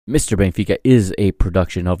Mr. Benfica is a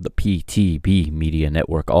production of the PTB Media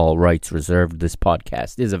Network. All rights reserved. This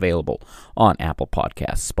podcast is available on Apple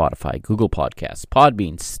Podcasts, Spotify, Google Podcasts,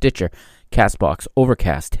 Podbean, Stitcher, Castbox,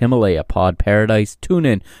 Overcast, Himalaya, Pod Paradise,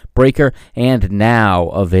 TuneIn, Breaker, and now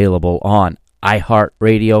available on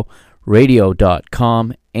iHeartRadio,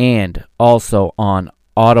 radio.com, and also on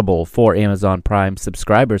Audible for Amazon Prime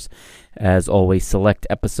subscribers. As always, select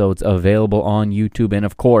episodes available on YouTube and,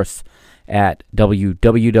 of course, at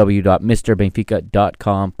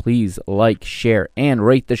www.mrbenfica.com. Please like, share, and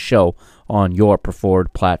rate the show on your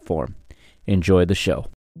preferred platform. Enjoy the show.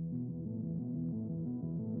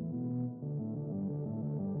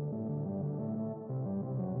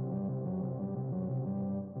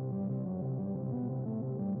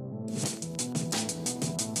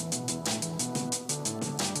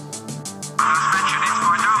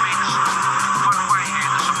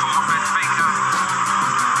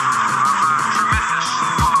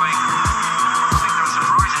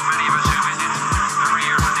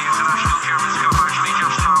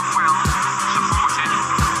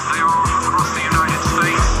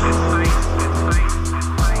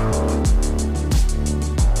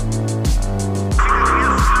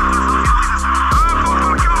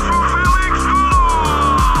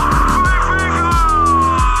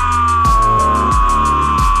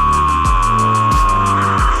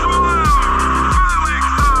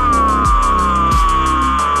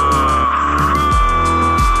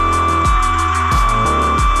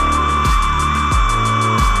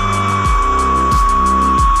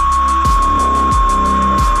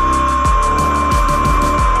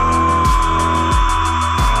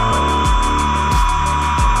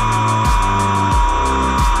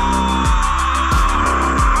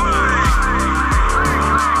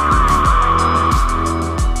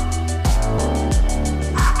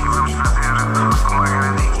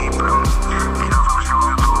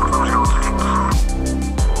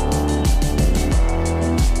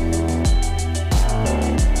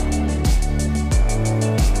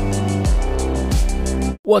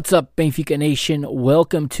 What's up, Benfica Nation?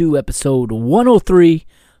 Welcome to episode 103,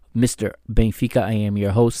 Mr. Benfica. I am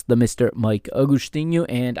your host, the Mr. Mike Agustinho,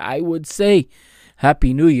 and I would say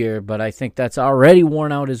Happy New Year, but I think that's already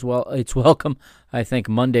worn out as well. It's welcome. I think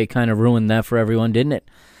Monday kind of ruined that for everyone, didn't it?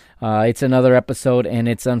 It's another episode, and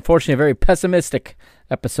it's unfortunately a very pessimistic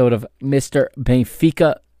episode of Mr.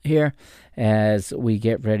 Benfica here as we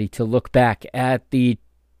get ready to look back at the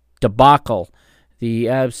debacle, the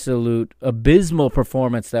absolute abysmal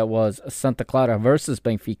performance that was Santa Clara versus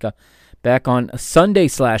Benfica back on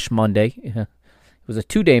Sunday/Monday. It was a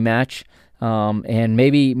 2-day match, and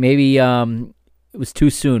maybe it was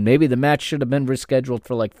too soon. Maybe the match should have been rescheduled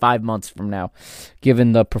for like 5 months from now,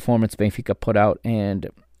 given the performance Benfica put out. And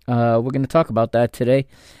we're going to talk about that today,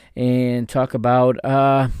 and talk about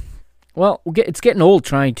it's getting old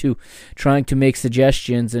trying to make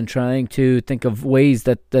suggestions and trying to think of ways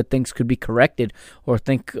that things could be corrected, or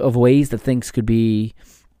think of ways that things could be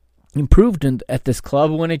improved at this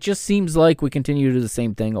club, when it just seems like we continue to do the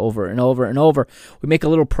same thing over and over and over. We make a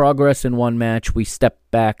little progress in one match, we step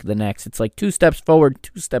back the next. It's like 2 steps forward,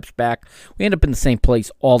 2 steps back. We end up in the same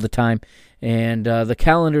place all the time, and the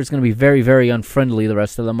calendar is going to be very, very unfriendly the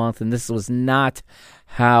rest of the month, and this was not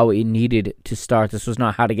how it needed to start. This was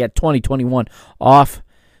not how to get 2021 off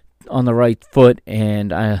on the right foot,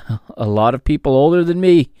 and a lot of people older than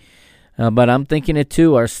me, but I'm thinking it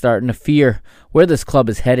too, are starting to fear where this club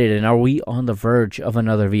is headed, and are we on the verge of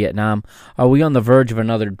another Vietnam? Are we on the verge of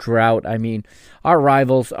another drought? I mean, our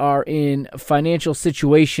rivals are in financial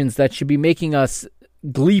situations that should be making us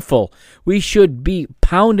gleeful. We should be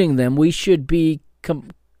pounding them. We should be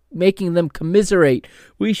making them commiserate.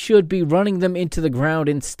 We should be running them into the ground.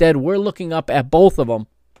 Instead, we're looking up at both of them.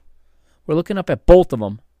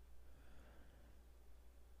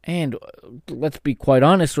 And let's be quite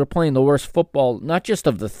honest, we're playing the worst football, not just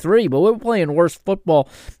of the three, but we're playing worse football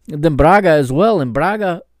than Braga as well. And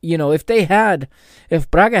Braga,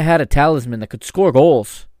 if Braga had a talisman that could score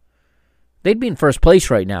goals, they'd be in first place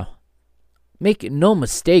right now. Make no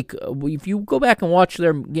mistake, if you go back and watch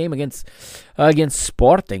their game against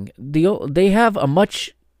Sporting, they have a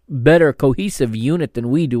much better cohesive unit than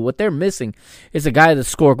we do. What they're missing is a guy to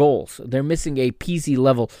score goals. They're missing a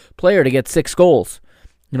Pizzi-level player to get 6 goals.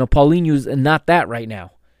 Paulinho's not that right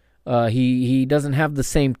now. He doesn't have the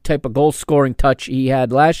same type of goal-scoring touch he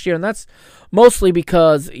had last year, and that's mostly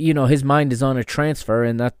because, his mind is on a transfer,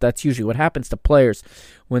 and that's usually what happens to players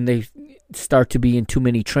when they start to be in too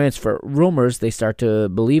many transfer rumors. They start to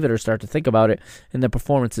believe it or start to think about it, and their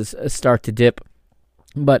performances start to dip.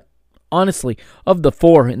 But honestly, of the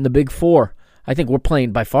 4 in the big 4, I think we're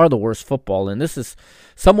playing by far the worst football. And this is,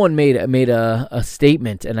 someone made a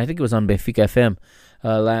statement, and I think it was on Benfica FM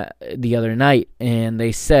the other night, and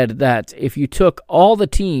they said that if you took all the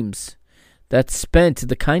teams that spent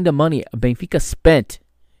the kind of money Benfica spent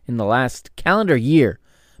in the last calendar year,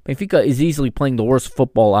 Benfica is easily playing the worst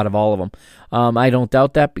football out of all of them. I don't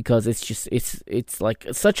doubt that, because it's like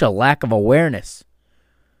such a lack of awareness.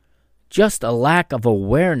 Just a lack of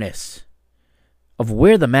awareness of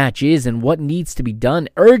where the match is and what needs to be done.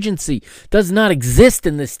 Urgency does not exist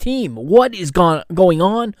in this team. What is going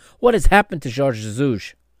on? What has happened to Jorge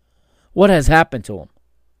Jesus? What has happened to him?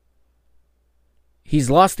 He's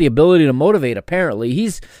lost the ability to motivate, apparently.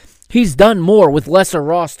 He's done more with lesser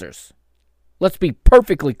rosters. Let's be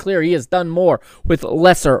perfectly clear. He has done more with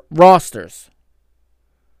lesser rosters.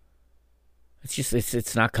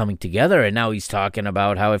 It's not coming together. And now he's talking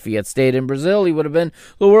about how if he had stayed in Brazil, he would have been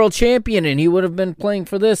the world champion, and he would have been playing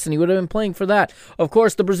for this, and he would have been playing for that. Of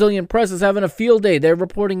course, the Brazilian press is having a field day. They're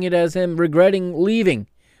reporting it as him regretting leaving,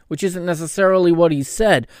 which isn't necessarily what he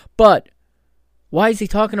said. But why is he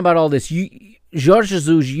talking about all this? Jorge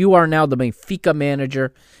Jesus, you are now the Benfica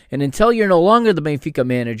manager, and until you're no longer the Benfica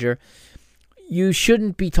manager, you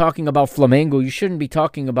shouldn't be talking about Flamengo. You shouldn't be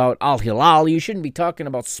talking about Al Hilal. You shouldn't be talking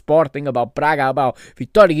about Sporting, about Braga, about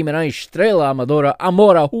Vitória Guimarães, Estrela Amadora,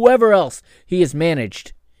 Amora, whoever else he has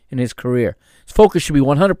managed in his career. His focus should be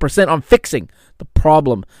 100% on fixing the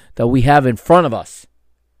problem that we have in front of us.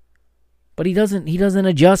 But he doesn't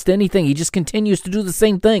adjust anything. He just continues to do the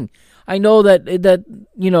same thing. I know that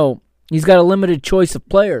he's got a limited choice of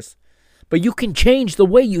players, but you can change the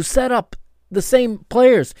way you set up the same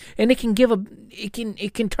players, and it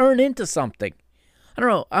can turn into something. I don't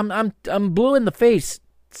know. I'm blue in the face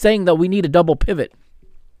saying that we need a double pivot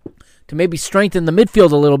to maybe strengthen the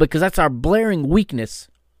midfield a little bit, because that's our blaring weakness.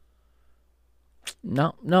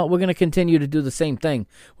 No, we're going to continue to do the same thing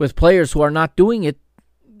with players who are not doing it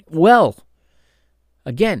well.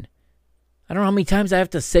 Again, I don't know how many times I have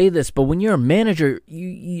to say this, but when you're a manager,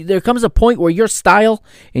 there comes a point where your style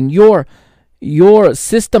and your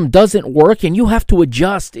system doesn't work, and you have to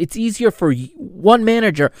adjust. It's easier for one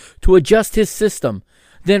manager to adjust his system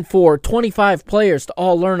than for 25 players to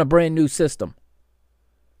all learn a brand new system.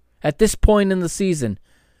 At this point in the season,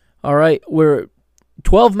 all right, we're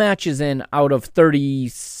 12 matches in out of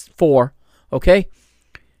 34, okay?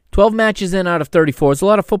 12 matches in out of 34. It's a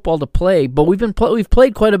lot of football to play, but we've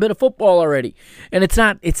played quite a bit of football already, and it's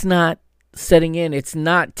not setting in. It's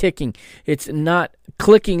not ticking. It's not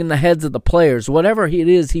clicking in the heads of the players. Whatever it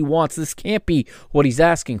is he wants, this can't be what he's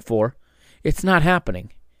asking for. It's not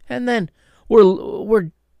happening. And then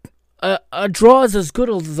we're a draw is as good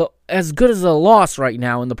as a loss right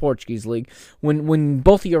now in the Portuguese league. When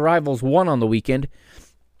both of your rivals won on the weekend,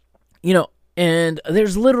 and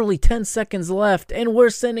there's literally 10 seconds left, and we're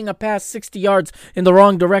sending a pass 60 yards in the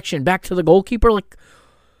wrong direction back to the goalkeeper. Like,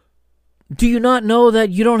 do you not know that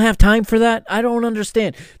you don't have time for that? I don't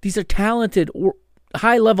understand. These are talented,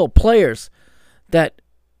 high-level players that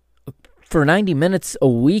for 90 minutes a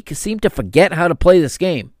week seem to forget how to play this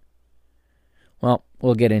game. Well,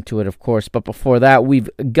 we'll get into it, of course, but before that, we've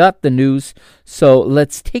got the news. So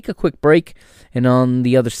let's take a quick break, and on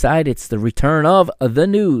the other side, it's the return of the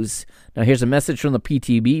news. Now, here's a message from the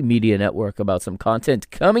PTB Media Network about some content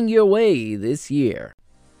coming your way this year.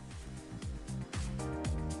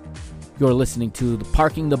 You're listening to the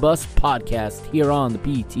Parking the Bus podcast here on the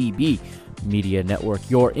PTB Media Network,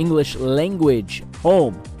 your English language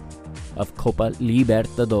home of Copa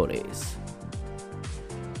Libertadores.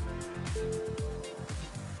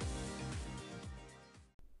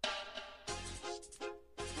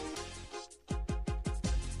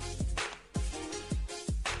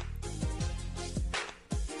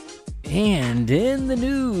 And in the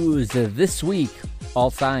news this week,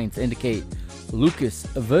 all signs indicate Lucas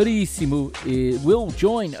Verissimo will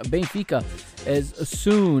join Benfica as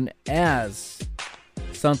soon as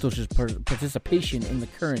Santos' participation in the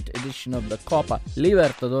current edition of the Copa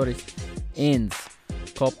Libertadores ends.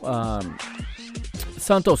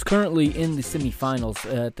 Santos currently in the semifinals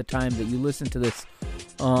at the time that you listen to this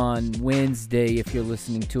on Wednesday. If you're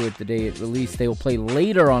listening to it the day it released, they will play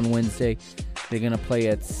later on Wednesday. They're going to play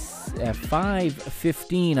at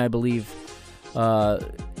 5:15, I believe,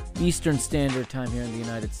 Eastern Standard Time here in the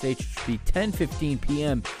United States, which would be 10:15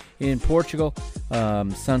 p.m. in Portugal.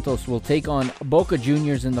 Santos will take on Boca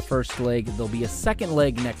Juniors in the first leg. There'll be a second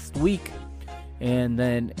leg next week, and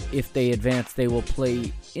then if they advance, they will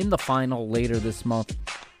play in the final later this month.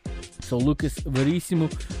 So Lucas Verissimo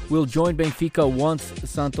will join Benfica once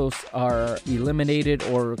Santos are eliminated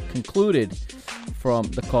or concluded from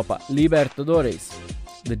the Copa Libertadores.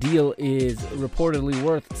 The deal is reportedly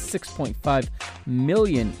worth 6.5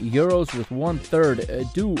 million euros with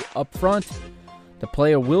 1/3 due up front. The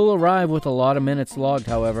player will arrive with a lot of minutes logged,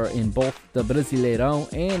 however, in both the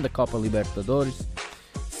Brasileirão and the Copa Libertadores.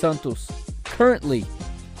 Santos currently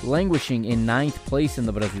languishing in 9th place in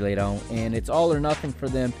the Brasileirão, and it's all or nothing for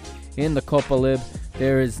them in the Copa Lib.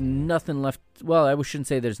 There is nothing left. Well, I shouldn't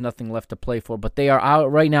say there's nothing left to play for, but they are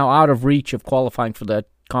out of reach of qualifying for the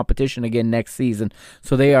competition again next season.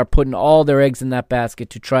 So they are putting all their eggs in that basket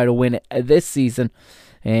to try to win it this season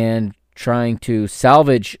and trying to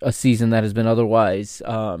salvage a season that has been otherwise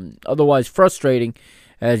frustrating.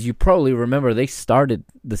 As you probably remember, they started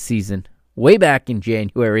the season way back in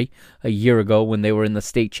January a year ago when they were in the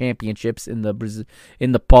state championships in the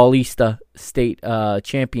Paulista state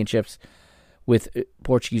championships with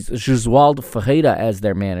Portuguese Josualdo Ferreira as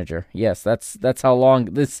their manager. Yes, that's how long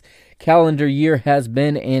this calendar year has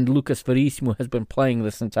been, and Lucas Verissimo has been playing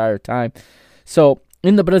this entire time. So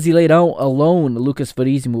in the Brasileirão alone, Lucas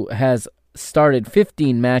Verissimo has started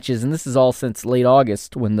 15 matches, and this is all since late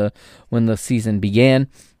August when the season began.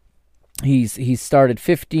 He's started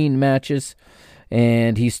 15 matches,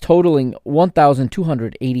 and he's totaling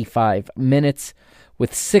 1,285 minutes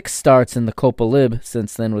with 6 starts in the Copa Lib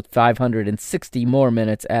since then, with 560 more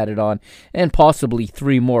minutes added on, and possibly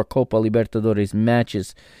 3 more Copa Libertadores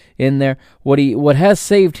matches in there. What has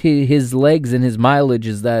saved his legs and his mileage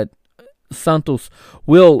is that Santos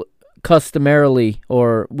will customarily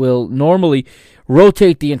or will normally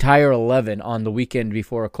rotate the entire 11 on the weekend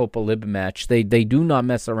before a Copa Lib match. They do not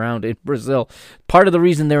mess around in Brazil. Part of the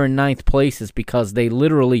reason they're in 9th place is because they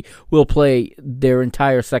literally will play their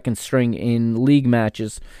entire second string in league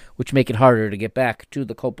matches, which make it harder to get back to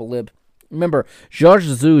the Copa Lib. Remember, Jorge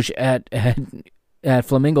Jesus at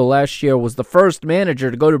Flamengo last year was the first manager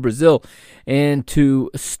to go to Brazil and to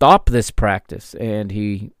stop this practice, and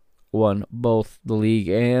he won both the league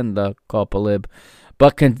and the Copa Lib.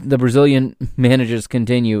 But the Brazilian managers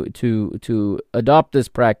continue to adopt this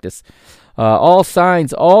practice. All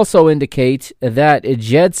signs also indicate that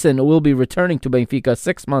Jedson will be returning to Benfica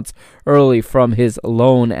 6 months early from his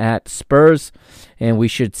loan at Spurs, and we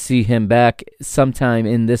should see him back sometime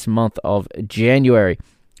in this month of January.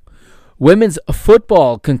 Women's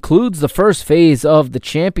football concludes the first phase of the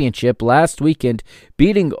championship last weekend,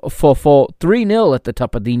 beating Fofó 3-0 at the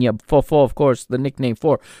Tapadinha. Fofó, of course, the nickname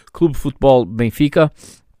for Clube Futebol Benfica.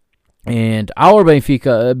 And our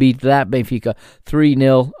Benfica beat that Benfica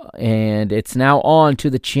 3-0, and it's now on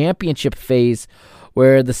to the championship phase,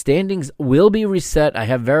 where the standings will be reset. I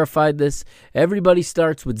have verified this. Everybody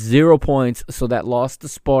starts with 0 points, so that loss to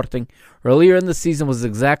Sporting earlier in the season was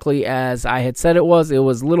exactly as I had said it was. It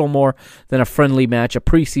was little more than a friendly match, a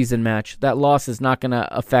preseason match. That loss is not going to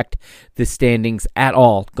affect the standings at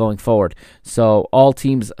all going forward. So all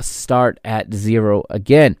teams start at 0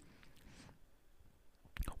 again.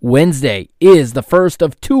 Wednesday is the first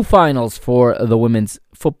of 2 finals for the women's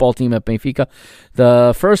football team at Benfica.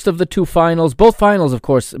 The first of the 2 finals, both finals, of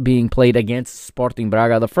course, being played against Sporting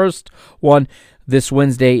Braga. The first one this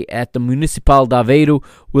Wednesday at the Municipal de Aveiro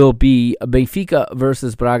will be Benfica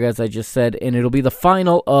versus Braga, as I just said, and it'll be the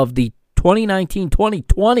final of the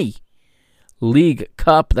 2019-2020 League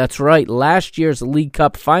Cup. That's right, last year's League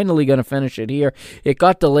Cup, finally going to finish it here. It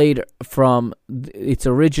got delayed from its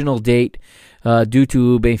original date due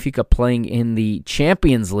to Benfica playing in the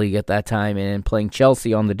Champions League at that time and playing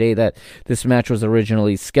Chelsea on the day that this match was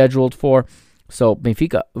originally scheduled for. So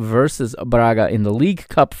Benfica versus Braga in the League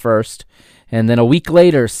Cup first, and then a week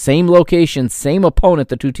later, same location, same opponent,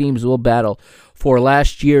 the 2 teams will battle for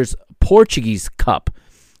last year's Portuguese Cup.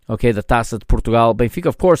 Okay, the Taça de Portugal. Benfica,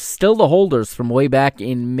 of course, still the holders from way back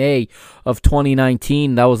in May of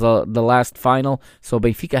 2019. That was the last final. So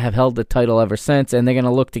Benfica have held the title ever since, and they're going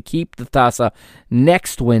to look to keep the Taça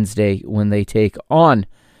next Wednesday when they take on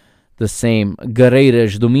the same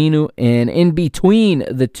Guerreiras do Minho. And in between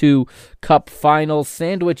the 2 cup finals,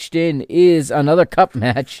 sandwiched in is another cup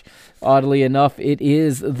match. Oddly enough, it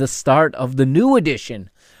is the start of the new edition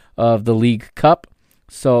of the League Cup.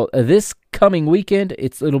 So this coming weekend,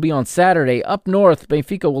 it'll be on Saturday. Up north,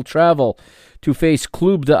 Benfica will travel to face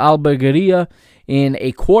Clube de Albergaria in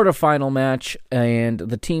a quarterfinal match, and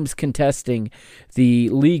the teams contesting the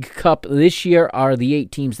League Cup this year are the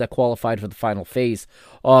 8 teams that qualified for the final phase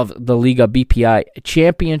of the Liga BPI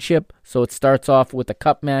Championship. So it starts off with a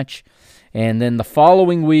cup match, and then the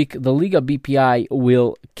following week, the Liga BPI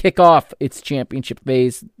will kick off its championship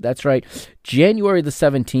phase. That's right, January the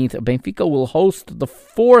 17th, Benfica will host the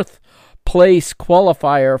 4th place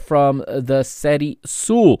qualifier from the Série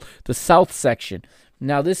Sul, the south section.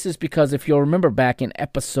 Now, this is because if you'll remember back in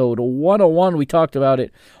episode 101, we talked about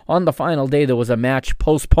it. On the final day, there was a match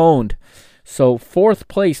postponed. So 4th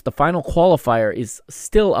place, the final qualifier, is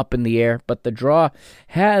still up in the air, but the draw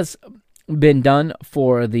has been done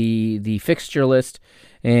for the fixture list,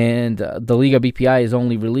 and the Liga BPI has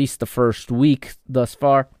only released the first week thus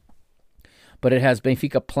far. But it has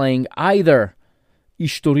Benfica playing either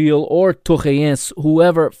Estoril or Torreense,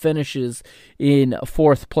 whoever finishes in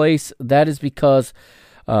 4th place. That is because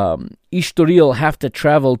Estoril have to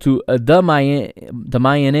travel to the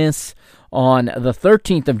Mayanense on the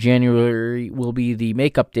 13th of January will be the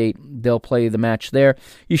makeup date. They'll play the match there.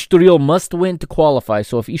 Estoril must win to qualify.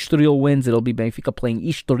 So if Estoril wins, it'll be Benfica playing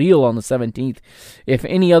Estoril on the 17th. If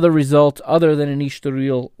any other result other than an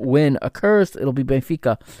Estoril win occurs, it'll be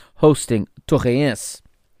Benfica hosting Torreense.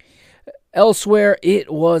 Elsewhere,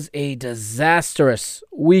 it was a disastrous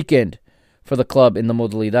weekend for the club in the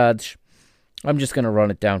Modalidades. I'm just going to run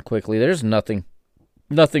it down quickly. There's nothing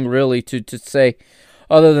really to say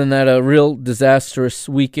other than that, a real disastrous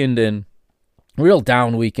weekend and real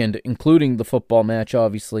down weekend, including the football match,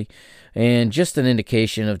 obviously, and just an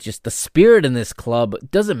indication of just the spirit in this club.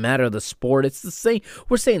 It doesn't matter the sport. It's the same.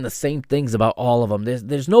 We're saying the same things about all of them.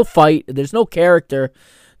 There's no fight. There's no character.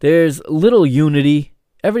 There's little unity.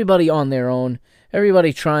 Everybody on their own.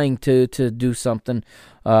 Everybody trying to do something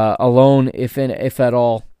alone, if at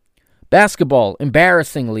all. Basketball,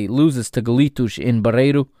 embarrassingly, loses to Galitos in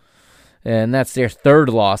Barreiro. And that's their 3rd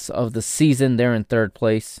loss of the season. They're in 3rd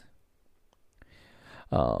place.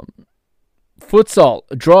 Futsal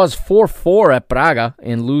draws 4-4 at Braga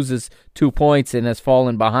and loses 2 points and has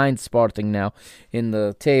fallen behind Sporting now in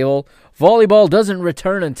the table. Volleyball doesn't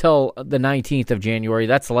return until the 19th of January.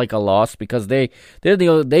 That's like a loss because they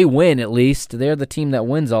win at least. They're the team that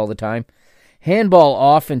wins all the time. Handball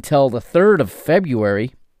off until the 3rd of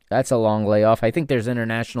February. That's a long layoff. I think there's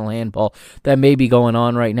international handball that may be going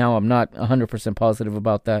on right now. I'm not 100% positive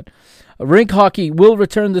about that. Rink hockey will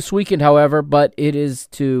return this weekend, however, but it is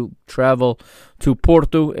to travel to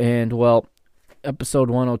Porto. And, well, episode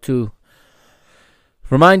 102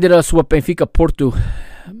 reminded us what Benfica-Porto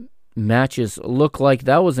matches look like.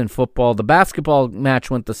 That was in football. The basketball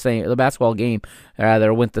match went the same. The basketball game,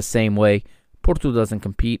 rather, went the same way. Porto doesn't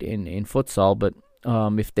compete in futsal, but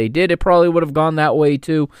if they did, it probably would have gone that way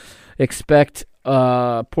too. Expect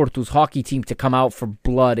Porto's hockey team to come out for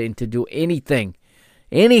blood and to do anything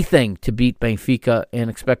to beat Benfica, and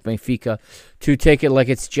expect Benfica to take it like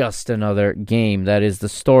it's just another game. That is the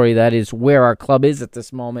story. That is where our club is at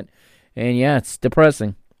this moment. And yeah, it's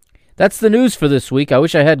depressing. That's the news for this week. I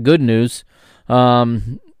wish I had good news.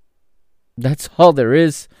 That's all there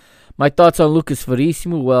is. My thoughts on Lucas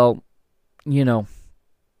Verissimo, well,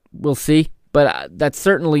 we'll see. But that's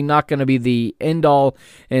certainly not going to be the end-all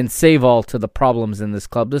and save-all to the problems in this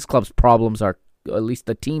club. This club's problems are, at least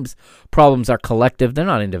the team's problems are collective. They're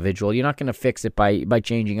not individual. You're not going to fix it by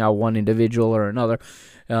changing out one individual or another.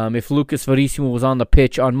 If Lucas Verissimo was on the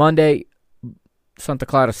pitch on Monday, Santa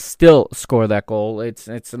Clara still score that goal.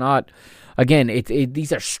 It's not, again,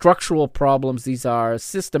 these are structural problems. These are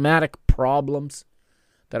systematic problems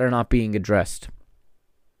that are not being addressed.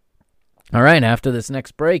 All right, after this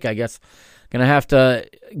next break, I guess going to have to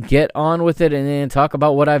get on with it and then talk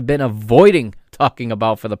about what I've been avoiding talking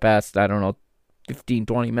about for the past, 15,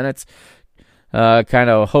 20 minutes. Kind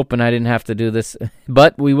of hoping I didn't have to do this,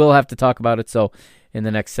 but we will have to talk about it. So in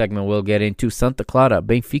the next segment, we'll get into Santa Clara,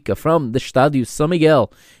 Benfica, from the Estádio São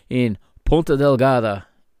Miguel in Ponta Delgada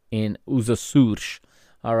in Açores.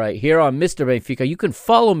 All right, here on Mr. Benfica, you can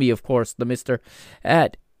follow me, of course, the Mr.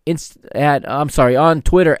 on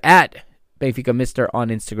Twitter at Benfica Mr. on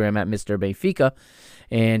Instagram at Mr. Benfica.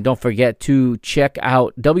 And don't forget to check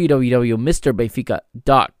out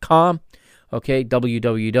www.mrbenfica.com. Okay,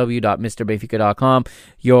 www.mrbenfica.com.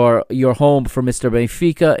 Your home for Mr.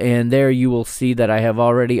 Benfica. And there you will see that I have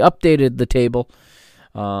already updated the table.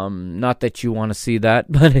 Not that you want to see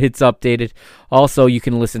that, but it's updated. Also, you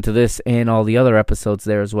can listen to this and all the other episodes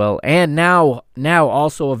there as well. And now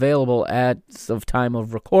also available as of time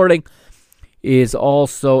of recording is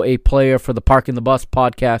also a player for the Parking the Bus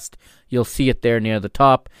podcast. You'll see it there near the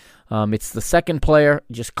top. It's the second player.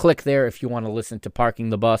 Just click there if you want to listen to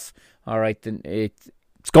Parking the Bus. All right, then it's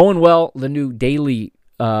going well, the new daily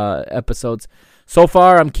episodes. So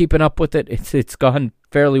far, I'm keeping up with it. It's gone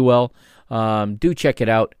fairly well. Do check it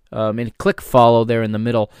out. And click follow there in the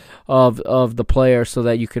middle of the player so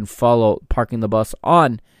that you can follow Parking the Bus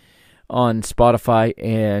on Spotify,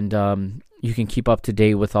 and you can keep up to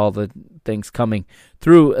date with all the things coming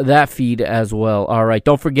through that feed as well. All right,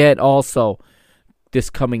 don't forget also this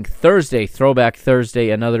coming Thursday, Throwback Thursday,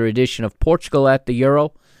 another edition of Portugal at the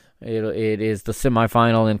Euro. It is the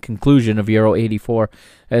semifinal and conclusion of Euro 84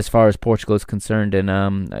 as far as Portugal is concerned, and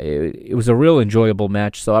it was a real enjoyable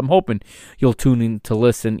match, so I'm hoping you'll tune in to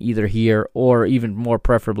listen either here or even more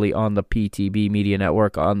preferably on the PTB Media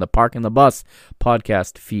Network on the Park and the Bus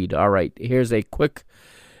podcast feed. All right, here's a quick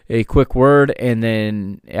word, and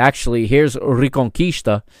then actually here's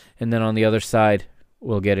Reconquista, and then on the other side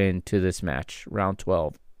we'll get into this match, round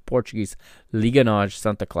 12, Portuguese Liga NOS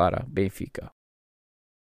Santa Clara, Benfica.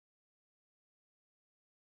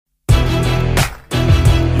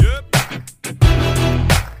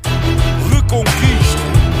 Reconquista.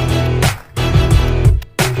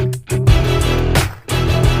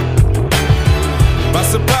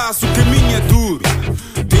 Passo a passo, o caminho é duro.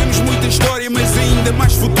 Temos muita história, mas ainda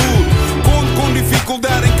mais futuro. Conto com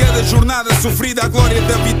dificuldade em cada jornada sofrida. A glória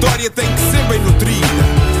da vitória tem que ser bem nutrida.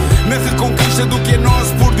 Na reconquista do que é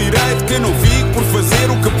nosso por direito, que eu não fico por fazer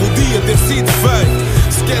o que podia ter sido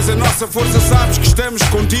feito. Se queres a nossa força, sabes que estamos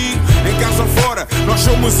contigo. Em casa ou fora, nós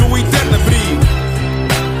somos o eterno abrigo.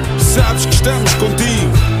 Sabes que estamos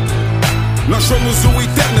contigo. Nós somos o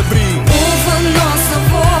eterno abrigo. Ouve a nossa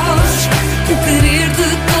voz, o querer de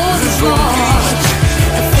todos nós.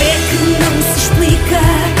 A fé que não se explica.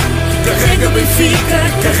 Carrega Benfica,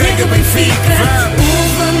 carrega Benfica.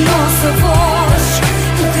 Ouve a nossa voz,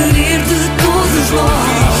 o querer de todos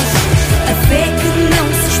nós. A fé que não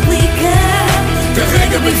se explica.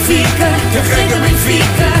 Carrega Benfica, carrega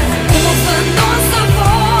Benfica. Ouve a nossa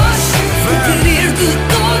voz, o querer de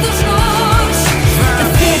todos nós. A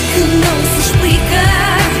fé que não se explica.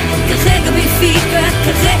 Carrega Benfica,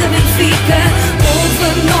 carrega Benfica. Ouve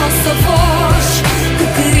a nossa voz, o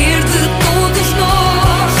querer de todos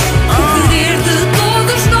nós. O querer de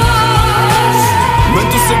todos nós.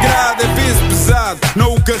 Manto sagrado é peso pesado.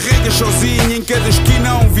 Não o carregas sozinho, em cada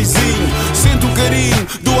esquina há um vizinho. Sente o carinho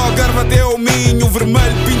do Algarve até ao Minho. O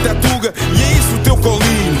vermelho pinta a tuga e é isso o teu colinho.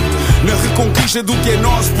 Na reconquista do que é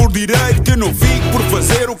nosso por direito, que eu não fico por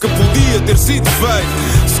fazer o que podia ter sido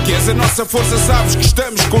feito. Se queres a nossa força, sabes que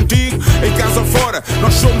estamos contigo. Em casa ou fora,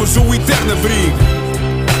 nós somos o eterno abrigo.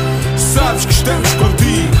 Sabes que estamos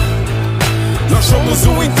contigo. Nós somos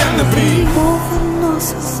o eterno abrigo. Ouve a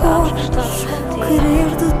nossa voz, o querer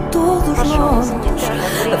de todos nós.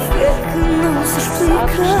 A fé que não se explica.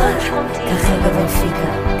 Carrega Benfica,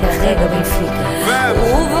 carrega Benfica.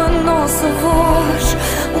 Ouve a nossa voz,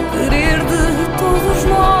 o querer de todos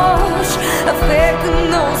nós. A fé que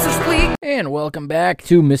não se explica. And welcome back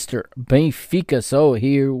to Mr. Benfica. So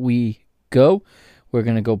here we go. We're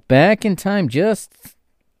going to go back in time just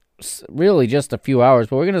a few hours,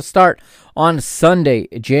 but we're going to start on Sunday,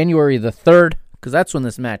 January the 3rd, because that's when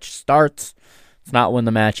this match starts. It's not when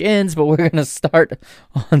the match ends, but we're going to start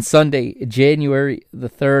on Sunday, January the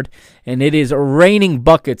 3rd, and it is raining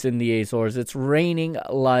buckets in the Azores. It's raining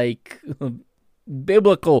like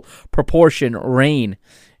biblical proportion rain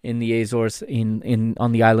in the Azores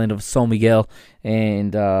on the island of São Miguel,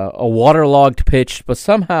 and a waterlogged pitch, but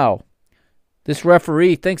somehow this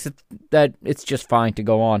referee thinks that it's just fine to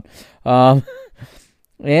go on. And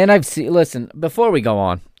listen, before we go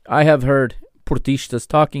on, I have heard Portistas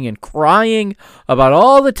talking and crying about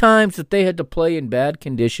all the times that they had to play in bad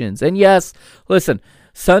conditions. And yes, listen,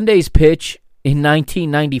 Sunday's pitch in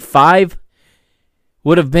 1995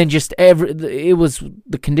 would have been it was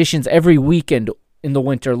the conditions every weekend in the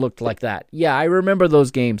winter looked like that. Yeah, I remember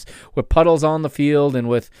those games with puddles on the field and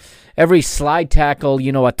with every slide tackle,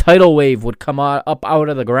 a tidal wave would come up out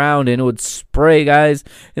of the ground and it would spray guys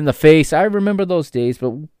in the face. I remember those days,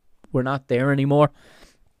 but we're not there anymore.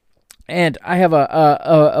 And I have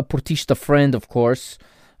a Portista friend, of course,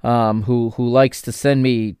 who likes to send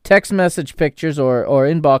me text message pictures or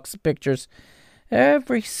inbox pictures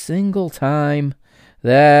every single time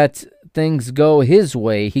that things go his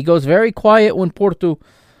way. He goes very quiet when Porto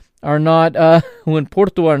are not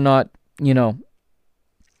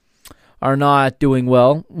doing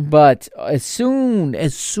well. But as soon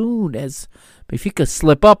as Benfica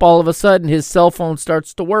slip up, all of a sudden his cell phone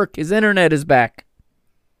starts to work. His internet is back.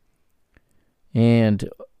 And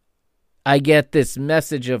I get this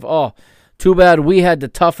message of, too bad we had to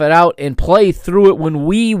tough it out and play through it when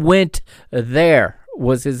we went there,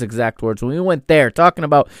 was his exact words. When we went there, talking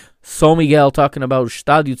about São Miguel, talking about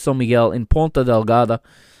Estádio São Miguel in Ponta Delgada.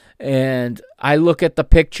 And I look at the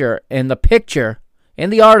picture and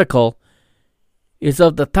the article is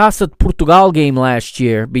of the Taça de Portugal game last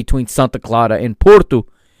year between Santa Clara and Porto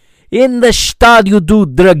in the Estádio do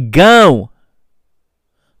Dragão.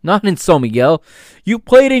 Not in São Miguel. You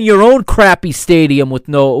played in your own crappy stadium with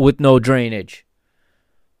no drainage.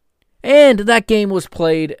 And that game was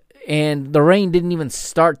played, and the rain didn't even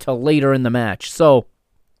start till later in the match. So,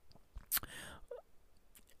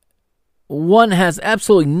 one has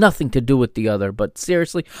absolutely nothing to do with the other. But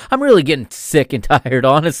seriously, I'm really getting sick and tired,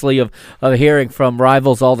 honestly, of hearing from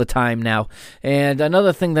rivals all the time now. And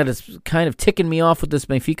another thing that is kind of ticking me off with this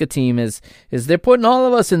Benfica team is they're putting all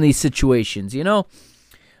of us in these situations, you know?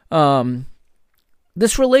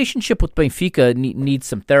 This relationship with Benfica needs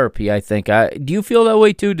some therapy, I think. Do you feel that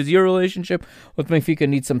way too? Does your relationship with Benfica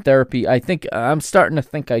need some therapy? I think I'm starting to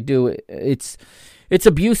think I do. It's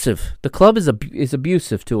abusive. The club is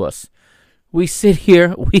abusive to us. We sit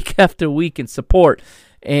here week after week and support,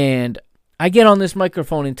 and I get on this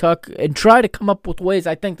microphone and talk and try to come up with ways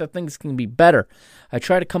I think that things can be better. I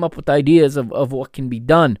try to come up with ideas of what can be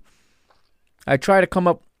done. I try to come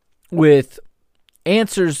up with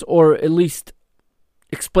answers or at least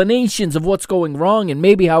explanations of what's going wrong and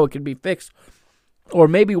maybe how it can be fixed, or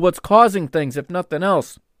maybe what's causing things, if nothing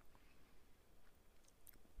else.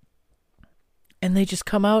 And they just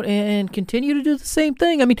come out and continue to do the same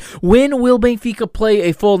thing. I mean, when will Benfica play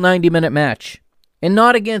a full 90-minute match? And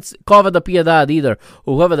not against Cova da Piedade either,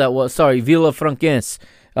 or whoever that was. Sorry, Vila Franquense.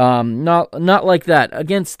 Not like that.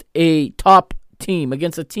 Against a top team,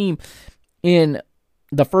 against a team in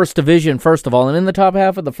the first division, first of all, and in the top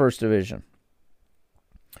half of the first division.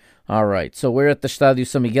 All right, so we're at the Estadio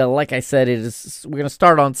San Miguel. Like I said, we're going to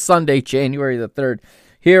start on Sunday, January the 3rd.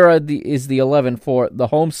 Here is the 11 for the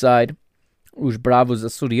home side. Os Bravos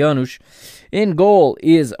Açorianos. In goal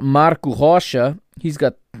is Marco Rocha. He's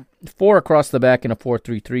got 4 across the back in a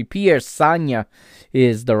 4-3-3. Pierre Sagna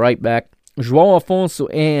is the right back. João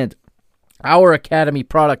Afonso and our academy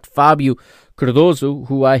product, Fabio Cardoso,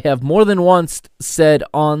 who I have more than once said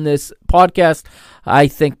on this podcast, I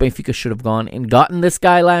think Benfica should have gone and gotten this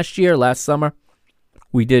guy last summer.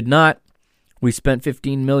 We did not. We spent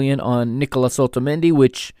 15 million on Nicolas Otamendi,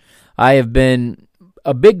 which I have been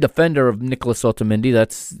a big defender of Nicolas Otamendi.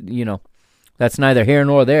 That's neither here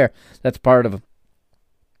nor there. That's part of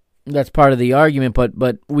the argument,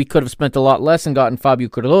 but we could have spent a lot less and gotten Fabio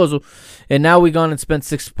Cardoso, and now we've gone and spent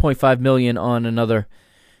 6.5 million on another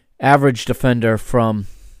average defender from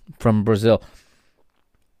Brazil.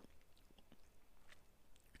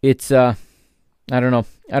 It's I don't know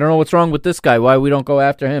what's wrong with this guy. Why we don't go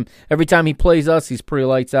after him? Every time he plays us, he's pretty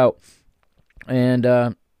lights out.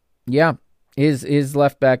 And his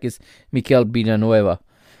left back is Mikel Villanueva.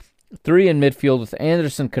 3 in midfield with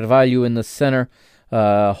Anderson Carvalho in the center,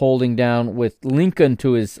 holding down with Lincoln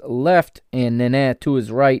to his left and Nene to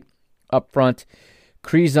his right. Up front,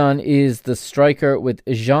 Crizon is the striker with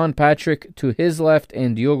Jean Patrick to his left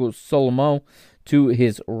and Diogo Solomon to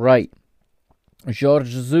his right. Jorge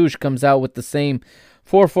Jesus comes out with the same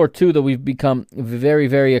 4-4-2 that we've become very,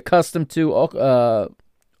 very accustomed to.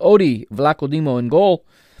 Odi Vlachodimo in goal.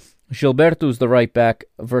 Gilberto's the right back.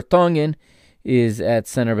 Vertonghen is at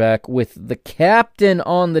center back with the captain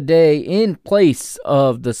on the day in place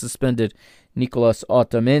of the suspended Nicolas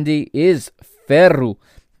Otamendi is Ferro.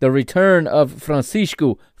 The return of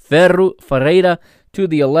Francisco Ferro Ferreira to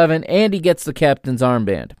the 11, and he gets the captain's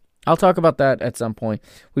armband. I'll talk about that at some point.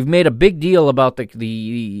 We've made a big deal about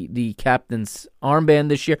the captain's armband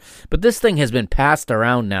this year, but this thing has been passed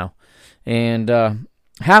around now, and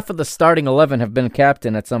half of the starting 11 have been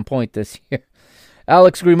captain at some point this year.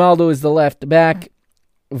 Alex Grimaldo is the left back.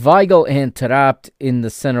 Weigl and Trapt in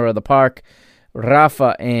the center of the park.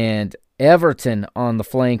 Rafa and Everton on the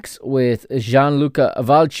flanks with Gianluca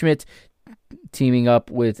Waldschmidt teaming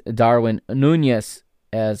up with Darwin Nunez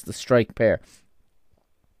as the strike pair.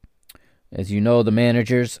 As you know, the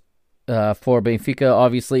managers for Benfica,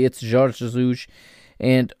 obviously, it's Jorge Jesus.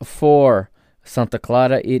 And for Santa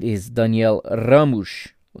Clara, it is Daniel Ramos.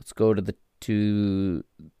 Let's go to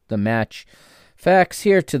the match facts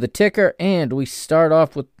here, to the ticker, and we start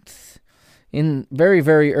off with, in very,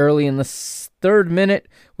 very early in the 3rd minute,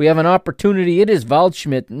 we have an opportunity. It is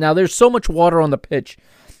Waldschmidt. Now, there's so much water on the pitch,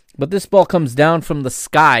 but this ball comes down from the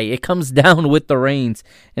sky. It comes down with the rains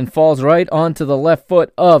and falls right onto the left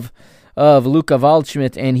foot of Luka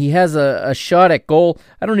Waldschmidt, and he has a shot at goal.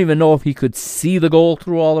 I don't even know if he could see the goal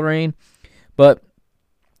through all the rain, but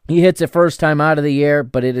he hits it first time out of the air,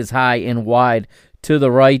 but it is high and wide to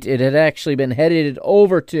the right. It had actually been headed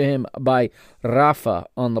over to him by Rafa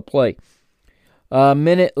on the play. A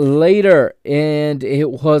minute later, and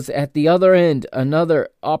it was at the other end, another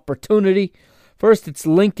opportunity. First, it's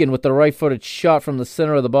Lincoln with the right-footed shot from the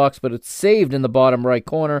center of the box, but it's saved in the bottom right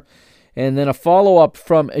corner. And then a follow-up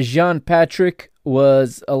from Jean Patrick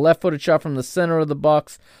was a left-footed shot from the center of the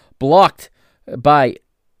box, blocked by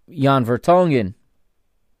Jan Vertonghen.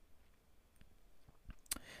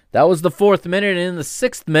 That was the 4th minute, and in the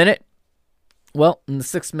 6th minute,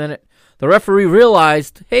 the referee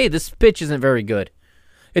realized, hey, this pitch isn't very good.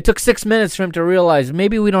 It took 6 minutes for him to realize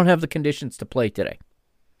maybe we don't have the conditions to play today.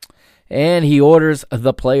 And he orders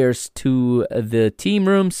the players to the team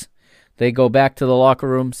rooms. They go back to the locker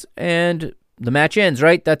rooms, and the match ends,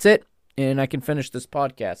 right? That's it. And I can finish this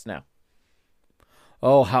podcast now.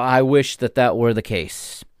 Oh, how I wish that were the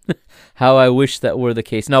case. How I wish that were the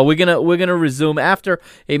case. Now, we're gonna resume after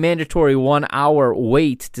a mandatory 1 hour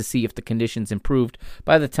wait to see if the conditions improved.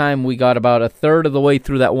 By the time we got about a third of the way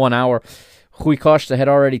through that 1 hour, Rui Costa had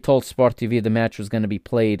already told Sport TV the match was going to be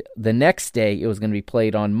played the next day. It was going to be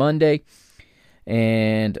played on Monday.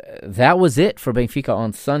 And that was it for Benfica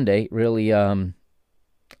on Sunday. Really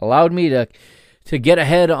allowed me to get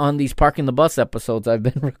ahead on these Parking the Bus episodes I've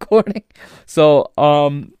been recording. So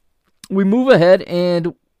we move ahead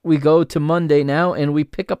and we go to Monday now, and we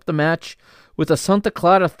pick up the match with a Santa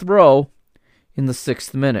Clara throw in the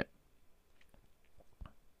 6th minute.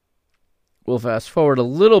 We'll fast forward a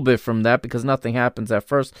little bit from that because nothing happens at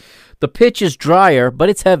first. The pitch is drier, but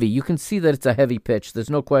it's heavy. You can see that it's a heavy pitch. There's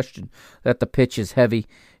no question that the pitch is heavy.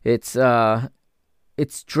 It's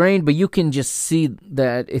drained, but you can just see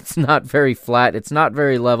that it's not very flat. It's not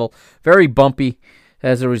very level, very bumpy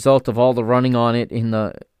as a result of all the running on it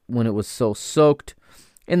when it was so soaked.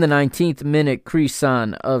 In the 19th minute,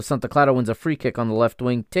 Crisan of Santa Clara wins a free kick on the left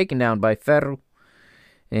wing, taken down by Ferro,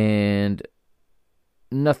 and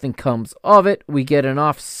nothing comes of it. We get an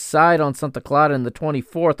offside on Santa Clara in the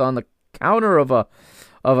 24th on the counter of a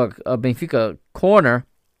Benfica corner.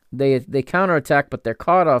 They counterattack, but they're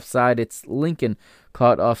caught offside. It's Lincoln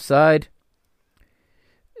caught offside.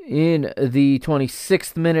 In the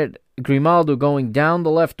 26th minute, Grimaldo going down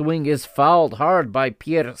the left wing is fouled hard by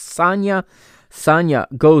Pierre Sagna. Sagna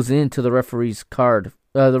goes into the referee's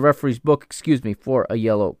book, for a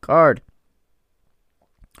yellow card.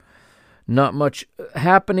 Not much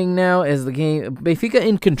happening now as the game. Benfica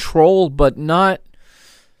in control, but not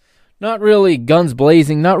really guns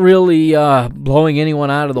blazing, not really blowing anyone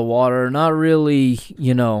out of the water, not really,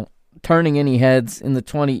 turning any heads. In the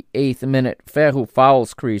 28th minute, Ferro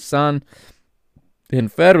fouls Crisan, and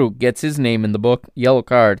Ferro gets his name in the book, yellow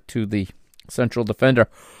card to the central defender,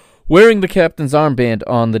 wearing the captain's armband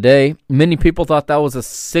on the day. Many people thought that was a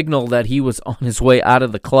signal that he was on his way out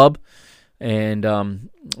of the club. And,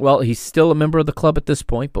 he's still a member of the club at this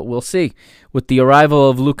point, but we'll see. With the arrival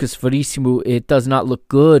of Lucas Verissimo, it does not look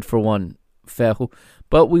good for one Ferro,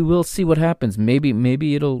 but we will see what happens.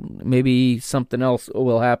 Maybe something else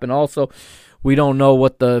will happen. Also, we don't know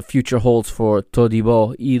what the future holds for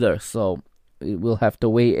Todibo either, so we'll have to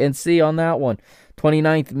wait and see on that one.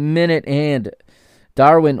 29th minute, and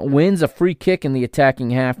Darwin wins a free kick in the attacking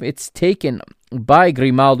half. It's taken by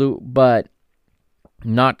Grimaldo, but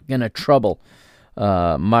not going to trouble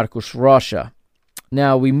Marcos Rocha.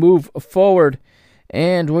 Now we move forward,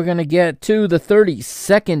 and we're going to get to the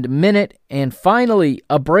 32nd minute, and finally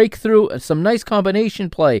a breakthrough, some nice combination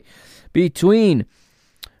play between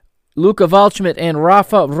Luka Waldschmidt and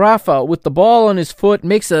Rafa. Rafa, with the ball on his foot,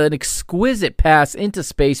 makes an exquisite pass into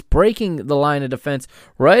space, breaking the line of defense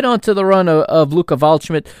right onto the run of Luka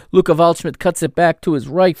Waldschmidt. Luka Waldschmidt cuts it back to his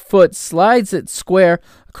right foot, slides it square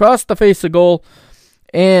across the face of goal,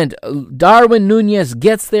 and Darwin Nunez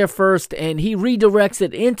gets there first, and he redirects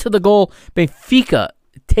it into the goal. Benfica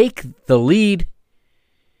take the lead,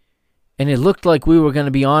 and it looked like we were going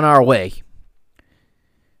to be on our way.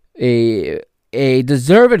 A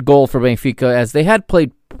deserved goal for Benfica, as they had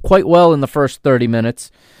played quite well in the first 30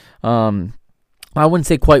 minutes. I wouldn't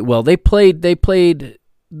say quite well. They played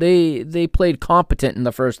competent in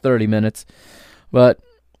the first 30 minutes, but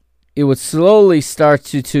it would slowly start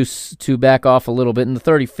to back off a little bit. In the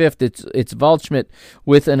 35th, it's Waldschmidt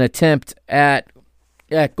with an attempt at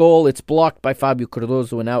goal. It's blocked by Fabio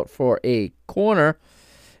Cardoso and out for a corner.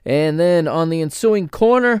 And then on the ensuing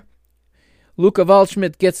corner, Luka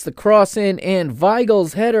Waldschmidt gets the cross in, and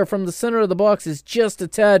Weigel's header from the center of the box is just a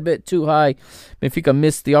tad bit too high. Benfica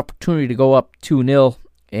missed the opportunity to go up 2-0,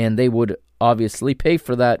 and they would obviously pay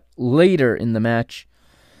for that later in the match.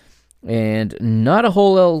 And not a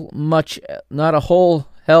whole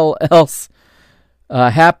hell else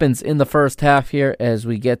happens in the first half here as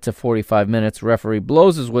we get to 45 minutes. Referee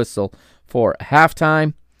blows his whistle for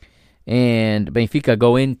halftime, and Benfica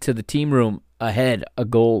go into the team room ahead, a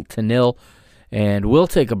goal to nil. And we'll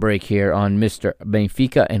take a break here on Mr.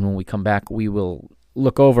 Benfica, and when we come back, we will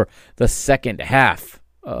look over the second half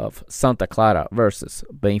of Santa Clara versus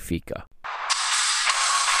Benfica.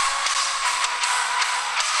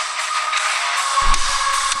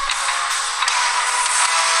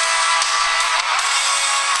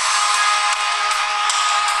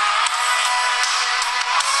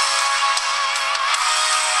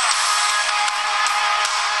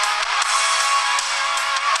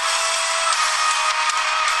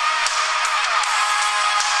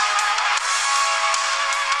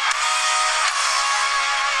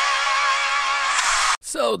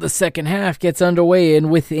 So the second half gets underway,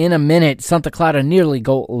 and within a minute, Santa Clara nearly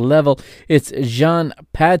go level. It's Jean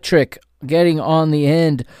Patrick getting on the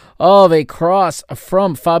end of a cross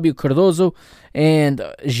from Fabio Cardozo, and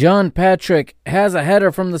Jean Patrick has a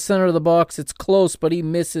header from the center of the box. It's close, but he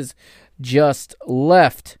misses just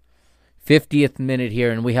left. 50th minute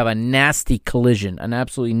here, and we have a nasty collision, an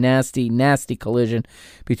absolutely nasty collision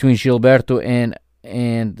between Gilberto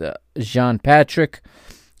and Jean Patrick.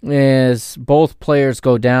 As both players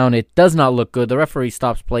go down, it does not look good. The referee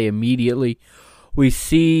stops play immediately. We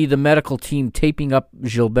see the medical team taping up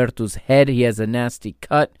Gilberto's head. He has a nasty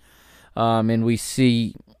cut. And we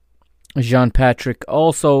see Jean Patrick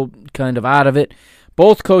also kind of out of it.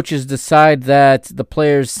 Both coaches decide that the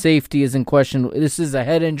player's safety is in question. This is a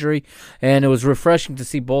head injury, and it was refreshing to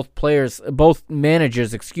see both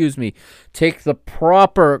managers, take the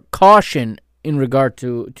proper caution in regard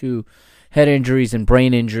to head injuries and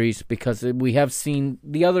brain injuries, because we have seen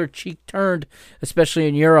the other cheek turned, especially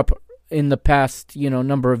in Europe in the past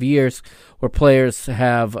number of years, where players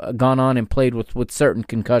have gone on and played with certain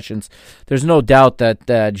concussions. There's no doubt that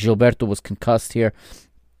Gilberto was concussed here,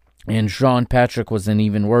 and Jean Patrick was in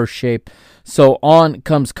even worse shape. So on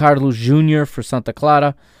comes Carlos Jr. for Santa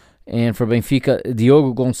Clara, and for Benfica,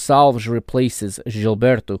 Diogo Gonçalves replaces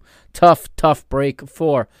Gilberto. Tough break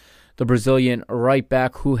for the Brazilian right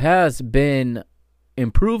back, who has been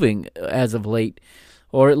improving as of late,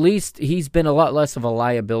 or at least he's been a lot less of a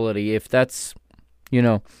liability. If that's,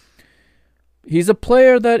 he's a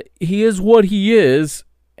player that he is what he is,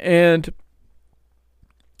 and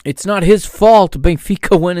it's not his fault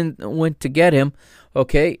Benfica went to get him,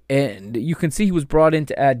 okay? And you can see he was brought in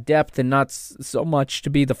to add depth and not so much to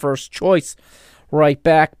be the first choice right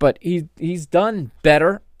back, but he's done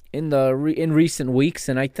better in recent weeks,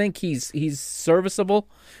 and I think he's serviceable,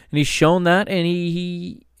 and he's shown that, and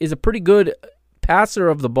he is a pretty good passer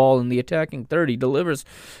of the ball in the attacking third. He delivers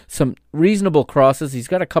some reasonable crosses. He's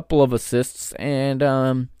got a couple of assists, and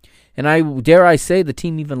I dare I say the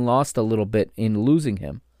team even lost a little bit in losing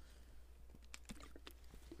him.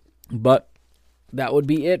 But that would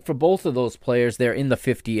be it for both of those players there in the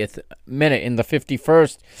 50th minute. In the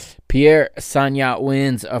 51st, Pierre Sagna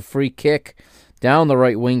wins a free kick down the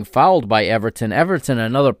right wing, fouled by Everton. Everton,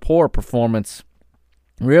 another poor performance.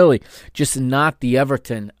 Really, just not the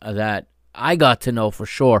Everton that I got to know for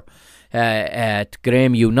sure at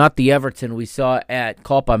Grêmio. Not the Everton we saw at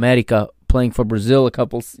Copa America playing for Brazil a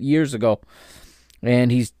couple years ago.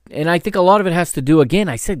 And I think a lot of it has to do, again,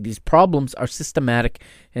 I said these problems are systematic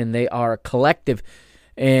and they are collective.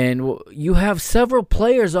 And you have several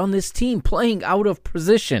players on this team playing out of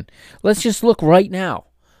position. Let's just look right now.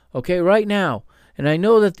 Okay, right now. And I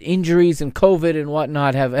know that injuries and COVID and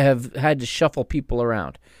whatnot have had to shuffle people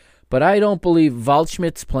around. But I don't believe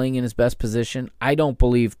Waldschmidt's playing in his best position. I don't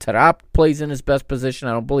believe Tarap plays in his best position.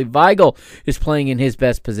 I don't believe Weigl is playing in his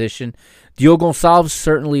best position. Diogo Gonçalves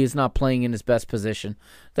certainly is not playing in his best position.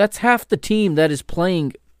 That's half the team that is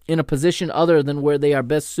playing in a position other than where they are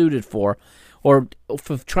best suited for, or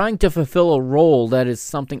trying to fulfill a role that is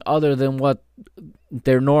something other than what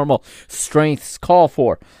their normal strengths call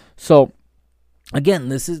for. So, again,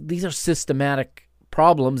 these are systematic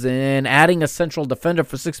problems, and adding a central defender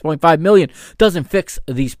for $6.5 million doesn't fix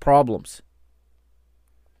these problems.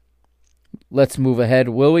 Let's move ahead,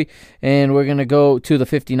 will we? And we're going to go to the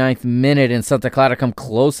 59th minute, and Santa Clara come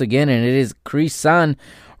close again, and it is Crisan,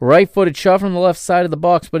 right-footed shot from the left side of the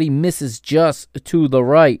box, but he misses just to the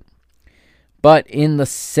right. But in the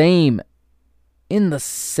same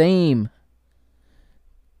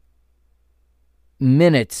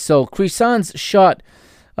minute, so Crisan's shot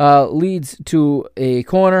leads to a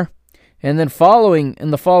corner, and then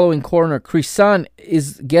in the following corner, Crisan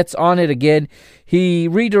gets on it again. He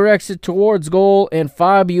redirects it towards goal, and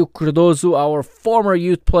Fabio Cardozo, our former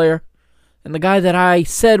youth player, and the guy that I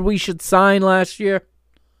said we should sign last year,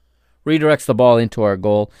 redirects the ball into our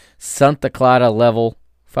goal. Santa Clara level.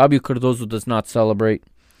 Fabio Cardozo does not celebrate,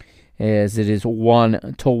 as it is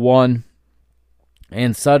 1-1.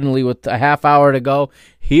 And suddenly, with a half hour to go,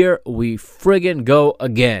 here we friggin' go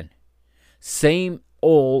again. Same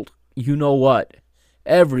old, you-know-what,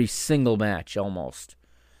 every single match almost.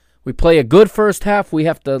 We play a good first half, we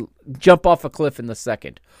have to jump off a cliff in the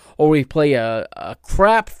second. Or we play a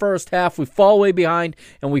crap first half, we fall way behind,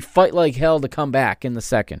 and we fight like hell to come back in the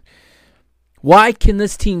second. Why can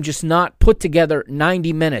this team just not put together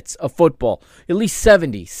 90 minutes of football? At least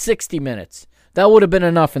 70, 60 minutes. That would have been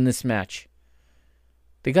enough in this match.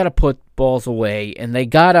 They got to put balls away, and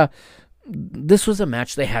this was a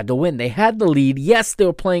match they had to win. They had the lead. Yes, they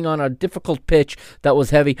were playing on a difficult pitch that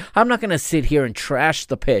was heavy. I'm not going to sit here and trash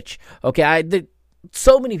the pitch. Okay,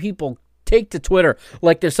 so many people take to Twitter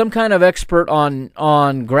like there's some kind of expert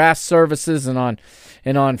on grass surfaces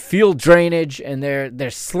and on field drainage, and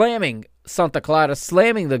they're slamming Santa Clara,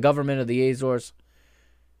 slamming the government of the Azores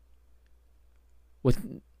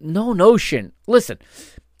with no notion. Listen,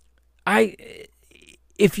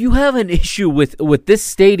 if you have an issue with this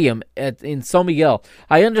stadium in San Miguel,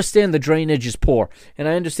 I understand the drainage is poor, and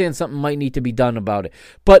I understand something might need to be done about it.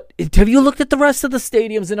 But have you looked at the rest of the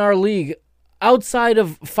stadiums in our league, outside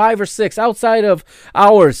of 5 or 6, outside of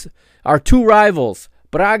ours, our two rivals,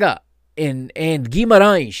 Braga and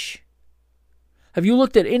Guimarães? Have you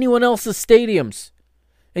looked at anyone else's stadiums?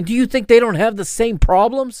 And do you think they don't have the same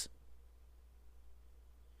problems?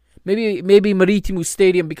 Maybe Marítimo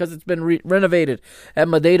Stadium, because it's been renovated at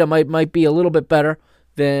Madeira, might be a little bit better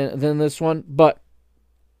than this one. But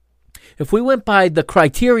if we went by the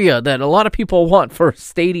criteria that a lot of people want for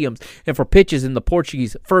stadiums and for pitches in the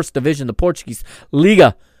Portuguese First Division, the Portuguese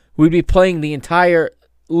Liga, we'd be playing the entire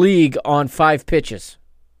league on 5 pitches.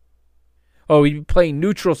 Or we'd be playing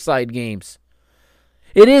neutral side games.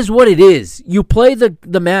 It is what it is. You play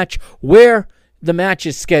the match where the match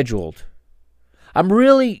is scheduled. I'm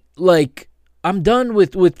done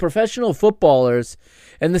with professional footballers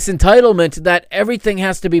and this entitlement that everything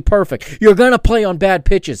has to be perfect. You're going to play on bad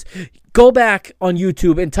pitches. Go back on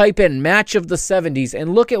YouTube and type in match of the 70s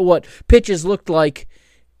and look at what pitches looked like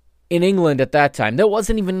in England at that time. There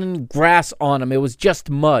wasn't even any grass on them. It was just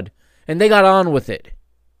mud. And they got on with it.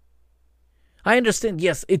 I understand,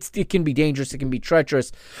 yes, it can be dangerous, it can be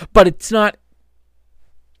treacherous, but it's not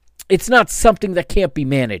something that can't be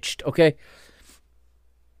managed, okay?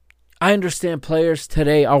 I understand players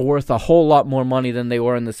today are worth a whole lot more money than they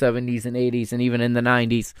were in the 70s and 80s and even in the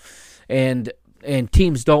 90s, and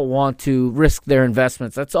teams don't want to risk their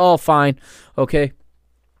investments. That's all fine, okay?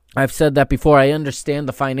 I've said that before. I understand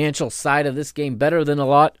the financial side of this game better than a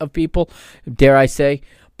lot of people, dare I say,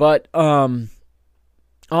 but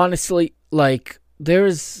honestly,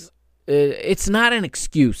 it's not an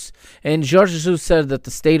excuse. And Jorge Jesus said that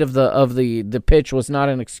the state of the pitch was not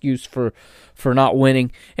an excuse for not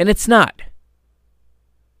winning, and it's not.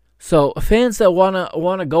 So fans that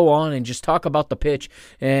wanna go on and just talk about the pitch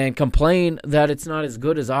and complain that it's not as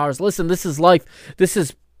good as ours, listen, this is life. This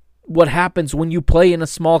is what happens when you play in a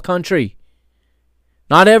small country.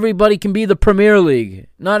 Not everybody can be the Premier League.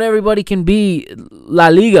 Not everybody can be La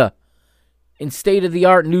Liga in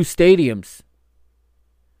state-of-the-art new stadiums.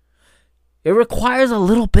 It requires a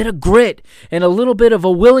little bit of grit and a little bit of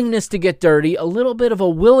a willingness to get dirty, a little bit of a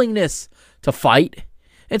willingness to fight.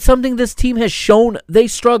 It's something this team has shown they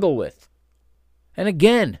struggle with. And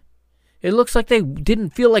again, it looks like they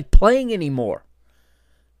didn't feel like playing anymore.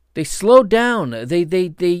 They slowed down.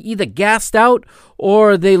 They either gassed out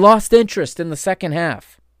or they lost interest in the second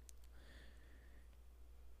half.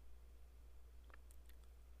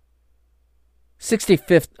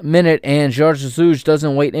 65th minute, and Jorge Jesus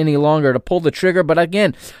doesn't wait any longer to pull the trigger. But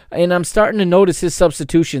again, and I'm starting to notice his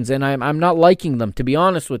substitutions, and I'm not liking them, to be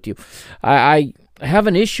honest with you. I have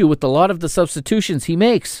an issue with a lot of the substitutions he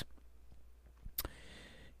makes.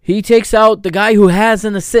 He takes out the guy who has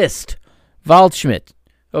an assist, Waldschmidt.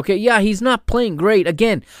 Okay, yeah, he's not playing great.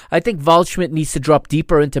 Again, I think Waldschmidt needs to drop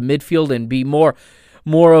deeper into midfield and be more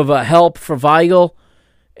of a help for Weigl.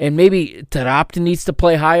 And maybe Taarabt needs to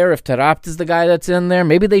play higher if Taarabt is the guy that's in there.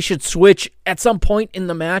 Maybe they should switch at some point in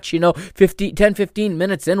the match, 10-15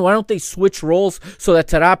 minutes in. Why don't they switch roles so that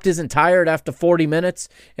Taarabt isn't tired after 40 minutes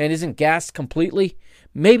and isn't gassed completely?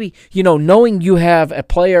 Maybe, knowing you have a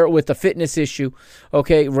player with a fitness issue,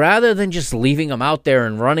 okay, rather than just leaving him out there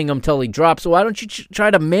and running him till he drops, why don't you try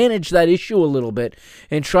to manage that issue a little bit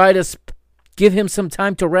and try to give him some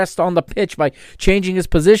time to rest on the pitch by changing his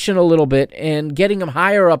position a little bit and getting him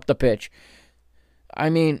higher up the pitch. I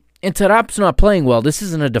mean, and Taarabt's not playing well. This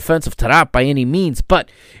isn't a defensive Taarabt by any means,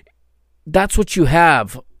 but that's what you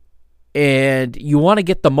have, and you want to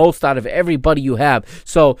get the most out of everybody you have.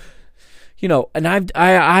 So, and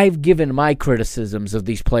I've given my criticisms of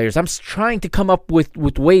these players. I'm trying to come up with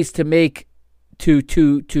ways to make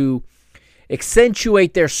to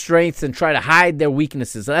accentuate their strengths and try to hide their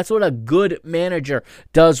weaknesses. That's what a good manager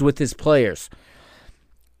does with his players.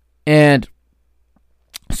 And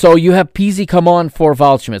so you have Pizzi come on for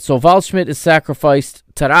Waldschmidt. So Waldschmidt is sacrificed.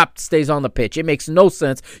 Taarabt stays on the pitch. It makes no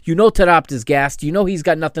sense. Taarabt is gassed. He's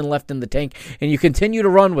got nothing left in the tank. And you continue to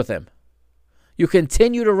run with him.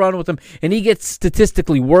 And he gets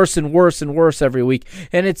statistically worse and worse and worse every week.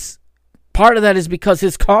 And it's part of that is because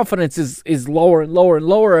his confidence is lower and lower and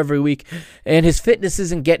lower every week, and his fitness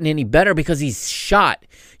isn't getting any better because he's shot.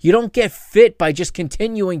 You don't get fit by just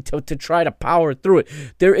continuing to try to power through it.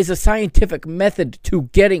 There is a scientific method to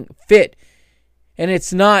getting fit, and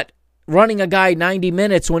it's not running a guy 90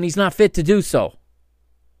 minutes when he's not fit to do so.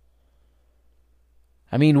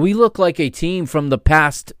 I mean, we look like a team from the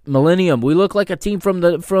past millennium. We look like a team from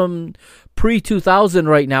pre-2000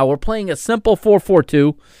 right now. We're playing a simple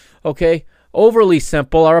 4-4-2, okay? Overly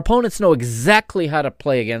simple. Our opponents know exactly how to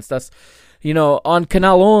play against us. You know, on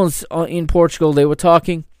Canal 11 in Portugal, they were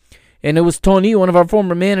talking, and it was Tony, one of our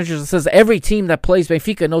former managers, that says every team that plays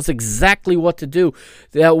Benfica knows exactly what to do.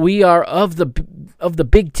 That we are of the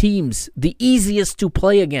big teams, the easiest to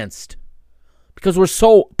play against. Because we're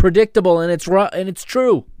so predictable, and it's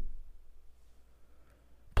true.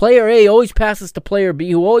 Player A always passes to player B,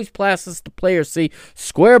 who always passes to player C.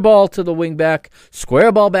 Square ball to the wing back,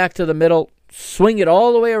 square ball back to the middle, swing it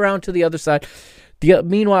all the way around to the other side.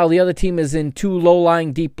 Meanwhile, the other team is in 2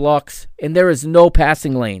 low-lying deep blocks, and there is no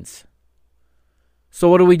passing lanes. So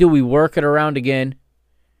what do? We work it around again.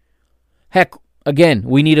 Heck, again,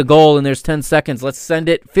 we need a goal, and there's 10 seconds. Let's send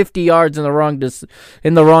it 50 yards in the wrong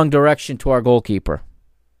direction to our goalkeeper.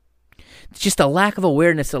 It's just a lack of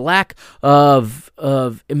awareness, a lack of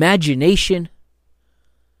imagination,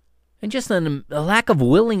 and just a lack of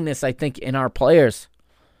willingness, I think, in our players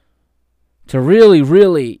to really,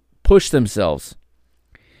 really push themselves.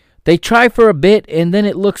 They try for a bit, and then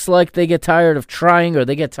it looks like they get tired of trying, or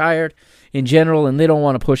they get tired in general, and they don't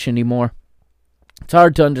want to push anymore. It's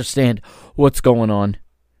hard to understand what's going on.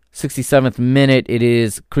 67th minute, it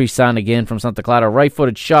is Crisan again from Santa Clara.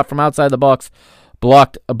 Right-footed shot from outside the box,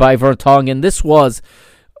 blocked by Vertonghen. This was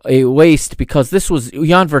a waste because this was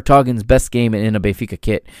Jan Vertonghen's best game in a Benfica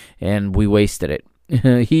kit, and we wasted it.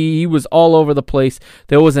 He was all over the place.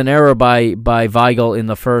 There was an error by Weigl in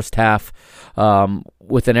the first half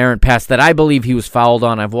with an errant pass that I believe he was fouled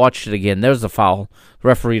on. I've watched it again. There's a foul. The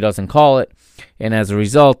referee doesn't call it, and as a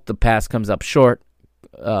result, the pass comes up short.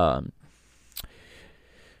 Santa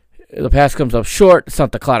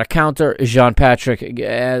Clara counter. Jean-Patrick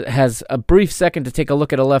has a brief second to take a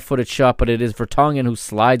look at a left-footed shot, but it is Vertonghen who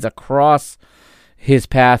slides across his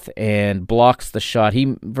path and blocks the shot.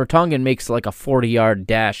 Vertonghen makes like a 40-yard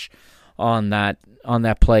dash on that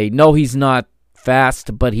play. No, he's not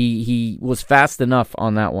fast, but he was fast enough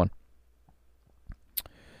on that one.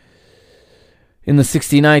 In the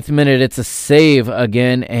 69th minute, it's a save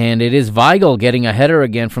again, and it is Weigl getting a header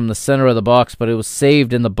again from the center of the box, but it was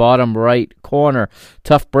saved in the bottom right corner.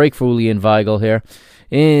 Tough break for Julian Weigl here.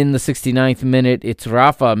 In the 69th minute, it's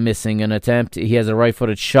Rafa missing an attempt. He has a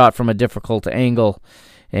right-footed shot from a difficult angle,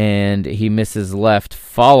 and he misses left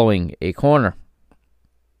following a corner.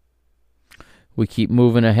 We keep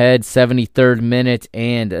moving ahead. 73rd minute,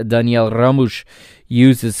 and Daniel Ramos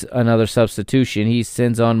uses another substitution. He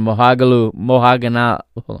sends on Moghanlu.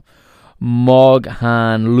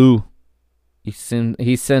 He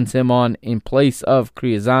sends him on in place of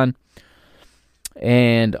Crisan,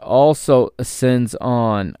 and also sends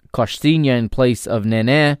on Costinha in place of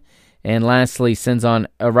Nene, and lastly sends on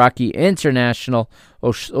Iraqi international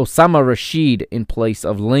Osama Rashid in place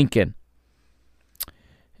of Lincoln.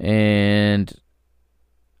 And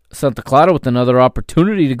Santa Clara with another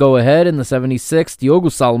opportunity to go ahead in the 76th. Diogo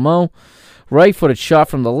Salmão, right-footed shot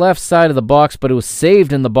from the left side of the box, but it was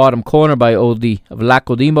saved in the bottom corner by Odi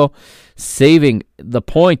Vlachodimo, saving the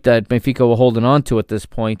point that Benfica were holding on to at this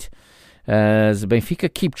point. As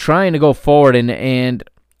Benfica keep trying to go forward, and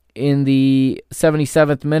in the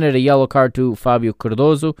 77th minute, a yellow card to Fabio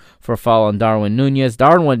Cardoso for a foul on Darwin Nunez.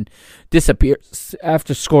 Darwin disappears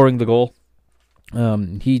after scoring the goal.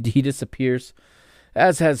 He disappears,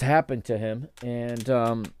 as has happened to him.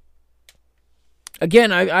 And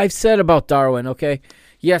again, I've said about Darwin, okay?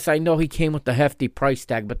 Yes, I know he came with the hefty price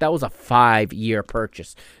tag, but that was a 5-year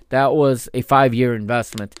purchase. That was a 5-year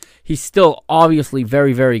investment. He's still obviously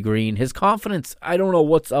very, very green. His confidence, I don't know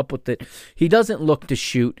what's up with it. He doesn't look to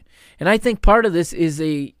shoot. And I think part of this is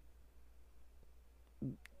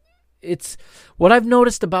it's what I've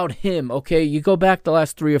noticed about him, okay? You go back the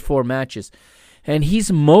last 3 or 4 matches, and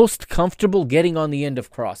he's most comfortable getting on the end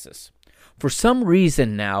of crosses. For some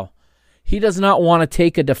reason now, he does not want to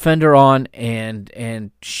take a defender on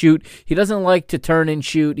and shoot. He doesn't like to turn and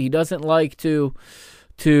shoot. He doesn't like to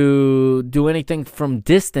do anything from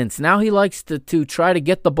distance. Now he likes to try to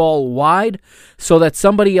get the ball wide so that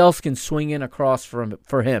somebody else can swing in across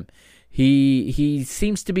for him. He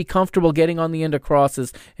seems to be comfortable getting on the end of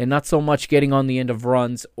crosses and not so much getting on the end of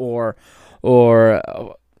runs or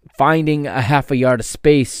finding a half a yard of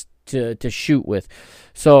space to shoot with.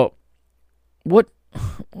 So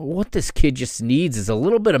what this kid just needs is a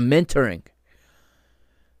little bit of mentoring.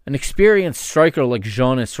 An experienced striker like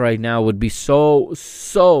Jonas right now would be so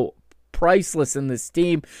priceless in this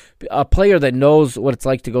team. A player that knows what it's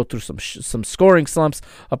like to go through some scoring slumps.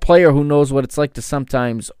 A player who knows what it's like to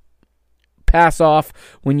sometimes pass off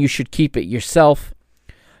when you should keep it yourself.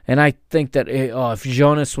 And I think that if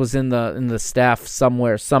Jonas was in the staff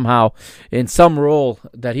somewhere, somehow, in some role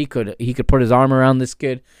that he could put his arm around this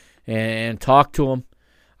kid and talk to him,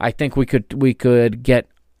 I think we could get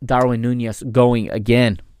Darwin Nunez going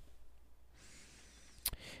again.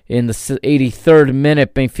 In the 83rd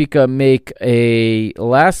minute, Benfica make a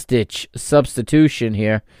last-ditch substitution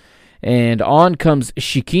here. And on comes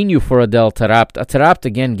Chiquinho for Adel Taarabt. Taarabt,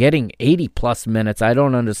 again, getting 80-plus minutes. I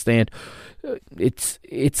don't understand.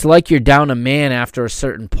 It's like you're down a man after a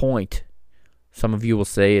certain point. Some of you will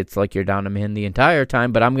say it's like you're down a man the entire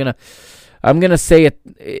time, but I'm gonna say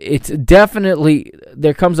it's definitely,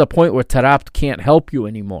 there comes a point where Taarabt can't help you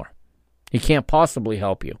anymore. He can't possibly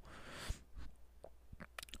help you.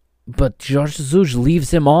 But Jorge Jesus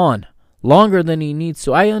leaves him on longer than he needs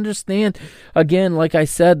to. I understand, again, like I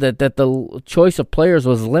said, that the choice of players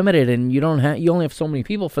was limited, and you only have so many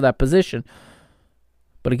people for that position.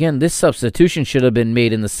 But again, this substitution should have been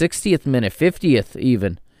made in the 60th minute, 50th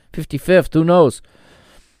even, 55th, who knows.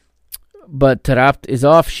 But Taarabt is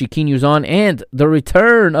off, Chiquinho's on, and the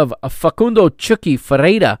return of Facundo Chucky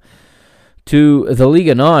Ferreira to the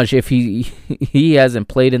Liga NOS. If he hasn't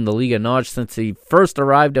played in the Liga NOS since he first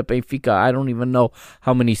arrived at Benfica, I don't even know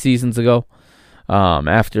how many seasons ago.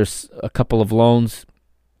 After a couple of loans,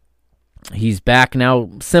 he's back now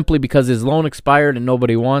simply because his loan expired and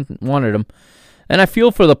nobody wanted him. And I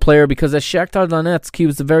feel for the player because at Shakhtar Donetsk, he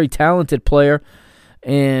was a very talented player,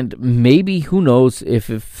 and maybe, who knows, if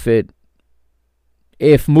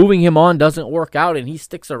moving him on doesn't work out and he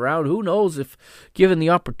sticks around, who knows if, given the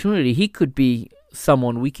opportunity, he could be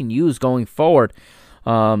someone we can use going forward.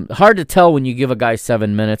 Hard to tell when you give a guy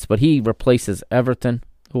 7 minutes, but he replaces Everton,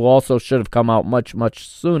 who also should have come out much, much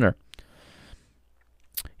sooner.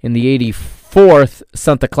 In the 84th,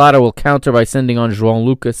 Santa Clara will counter by sending on João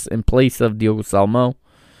Lucas in place of Diogo Salmão.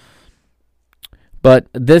 But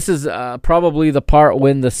this is probably the part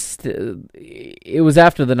when it was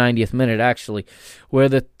after the 90th minute, actually, where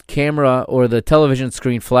the camera or the television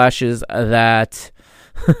screen flashes that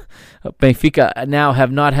Benfica now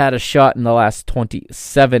have not had a shot in the last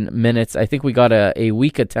 27 minutes. I think we got a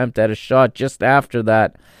weak attempt at a shot just after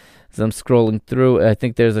that. As I'm scrolling through, I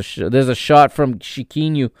think there's a shot from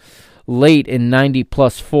Chiquinho late in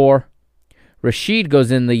 90+4. Rashid goes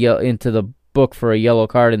into the book for a yellow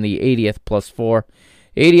card in the 80th +4,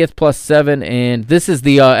 80th +7, and this is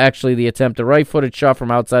actually the attempt, a right-footed shot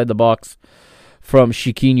from outside the box from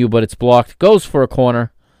Chiquinho, but it's blocked. Goes for a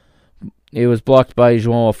corner. It was blocked by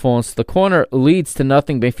João Afonso. The corner leads to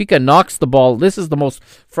nothing. Benfica knocks the ball. This is the most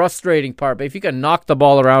frustrating part. Benfica knocked the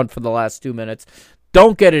ball around for the last 2 minutes.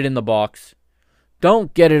 Don't get it in the box.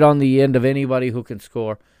 Don't get it on the end of anybody who can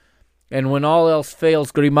score. And when all else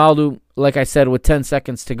fails, Grimaldo, like I said, with 10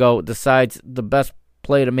 seconds to go, decides the best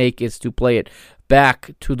play to make is to play it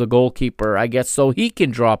back to the goalkeeper, I guess, so he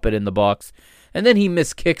can drop it in the box. And then he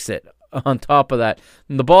miskicks it on top of that.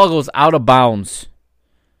 And the ball goes out of bounds.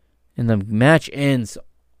 And the match ends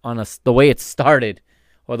on the way it started,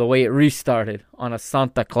 or the way it restarted, on a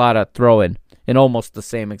Santa Clara throw-in in almost the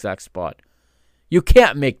same exact spot. You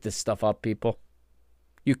can't make this stuff up, people.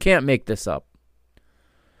 You can't make this up.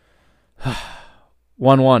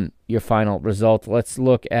 1-1, your final result. Let's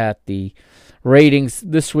look at the ratings.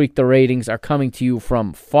 This week, the ratings are coming to you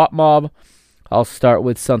from FOTMob. I'll start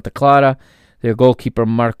with Santa Clara. Their goalkeeper,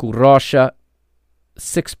 Marco Rocha,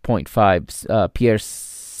 6.5. Pierre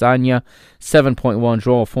Sagna, 7.1.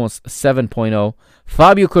 João Afonso, 7.0.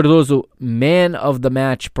 Fabio Cardoso, man of the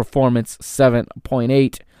match performance,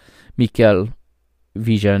 7.8. Mikel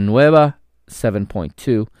Villanueva,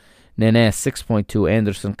 7.2. Nene, 6.2.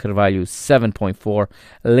 Anderson Carvalho, 7.4.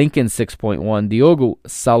 Lincoln, 6.1. Diogo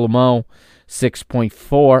Salomão,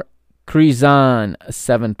 6.4. Crizan,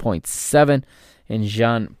 7.7. And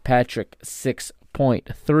Jean Patrick,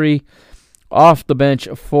 6.3. Off the bench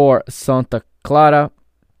for Santa Clara,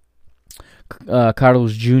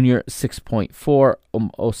 Carlos Jr., 6.4.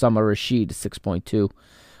 Osama Rashid, 6.2.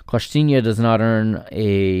 Costinha does not earn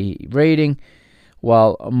a rating,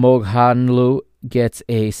 while Moghanlu gets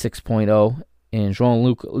a 6.0, and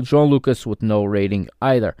João Lucas with no rating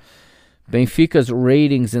either. Benfica's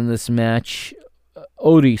ratings in this match: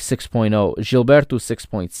 Ori 6.0, Gilberto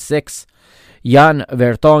 6.6, Jan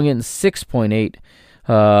Vertonghen 6.8,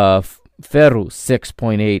 Ferro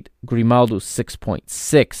 6.8, Grimaldo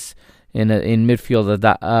 6.6, In midfield,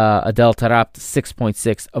 Adel Tarabt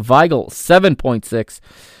 6.6, Weigl 7.6,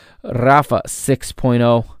 Rafa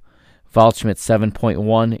 6.0, Waldschmidt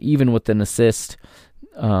 7.1, even with an assist.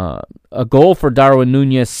 A goal for Darwin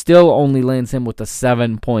Nunez still only lands him with a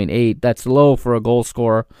 7.8. That's low for a goal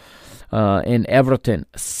scorer. And Everton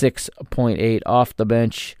 6.8 off the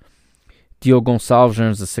bench. Diogo Gonçalves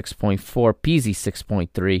earns a 6.4, Pizzi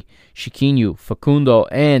 6.3, Chiquinho, Facundo,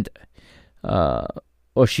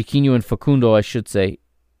 Chiquinho and Facundo, I should say,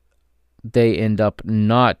 they end up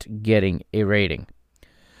not getting a rating.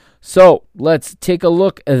 So let's take a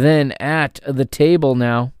look then at the table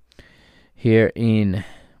now here in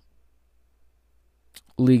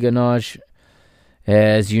Liga NOS.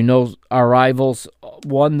 As you know, our rivals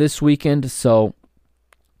won this weekend, so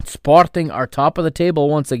Sporting are top of the table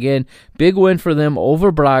once again. Big win for them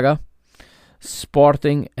over Braga.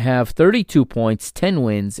 Sporting have 32 points, 10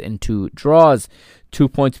 wins, and 2 draws. 2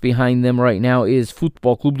 points behind them right now is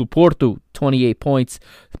Futebol Clube do Porto, 28 points,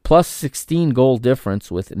 plus 16 goal difference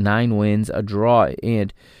with 9 wins, a draw,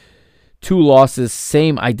 and 2 losses.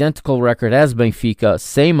 Same identical record as Benfica.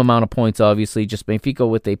 Same amount of points, obviously, just Benfica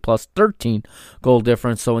with a plus 13 goal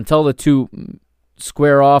difference. So until the two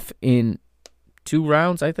square off in 2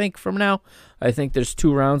 rounds, I think, from now. I think there's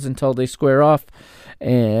 2 rounds until they square off.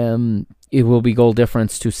 And it will be goal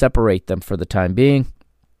difference to separate them for the time being.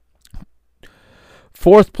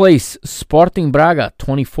 4th place, Sporting Braga,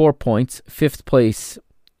 24 points. 5th place,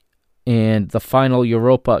 and the final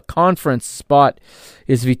Europa Conference spot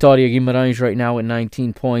is Vitória Guimarães right now at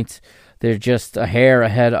 19 points. They're just a hair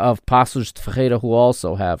ahead of Paços de Ferreira, who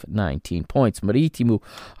also have 19 points. Marítimo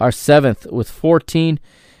are 7th with 14,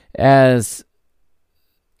 as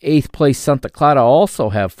 8th place Santa Clara also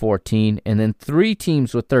have 14, and then 3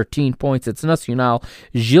 teams with 13 points. It's Nacional,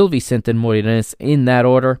 Gil Vicente, and Moreirense in that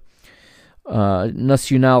order.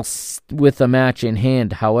 Nacional with a match in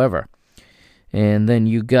hand, however. And then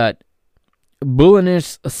you got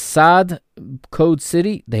Belenenses SAD, Code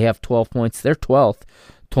City. They have 12 points. They're 12th.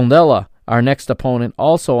 Tondela, our next opponent,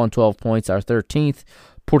 also on 12 points, are 13th.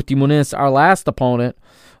 Portimonense, our last opponent,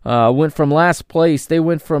 went from last place. They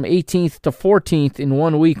went from 18th to 14th in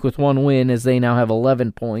 1 week with 1 win, as they now have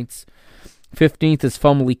 11 points. 15th is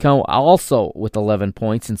Famalicão, also with 11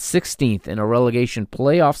 points. And 16th in a relegation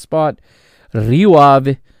playoff spot, Rio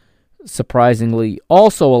Ave, surprisingly,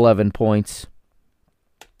 also 11 points.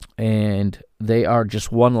 And they are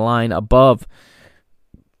just 1 line above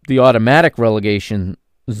the automatic relegation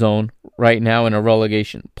zone right now in a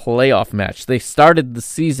relegation playoff match. They started the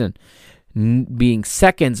season being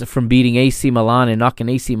seconds from beating AC Milan and knocking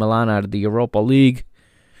AC Milan out of the Europa League,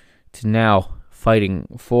 to now fighting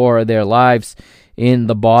for their lives in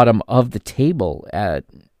the bottom of the table at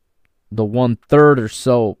the 1/3 or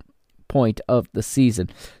so point of the season.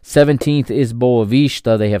 17th is Boa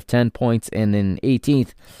Vista. They have 10 points. And then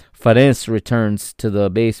 18th, Farense returns to the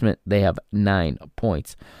basement. They have 9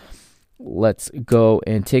 points. Let's go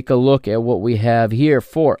and take a look at what we have here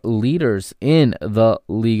for leaders in the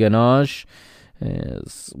Liga NOS.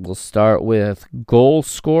 We'll start with goal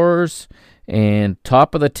scorers, and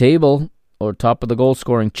top of the table, or top of the goal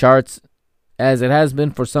scoring charts, as it has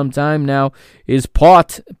been for some time now, is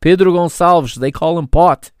Pot, Pedro Gonçalves. They call him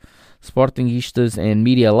Pot. Sportingistas and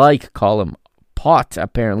media alike call him Pot.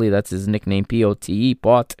 Apparently, that's his nickname, P-O-T-E,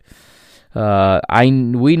 Pot.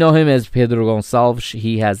 We know him as Pedro Gonçalves.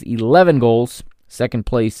 He has 11 goals. Second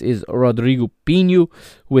place is Rodrigo Pinho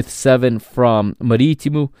with 7 from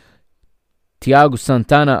Marítimo. Thiago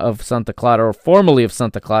Santana of Santa Clara, or formerly of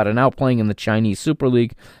Santa Clara, now playing in the Chinese Super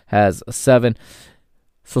League, has 7.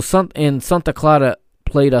 So Santa Clara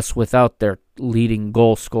played us without their leading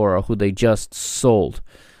goal scorer, who they just sold.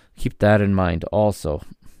 Keep that in mind also.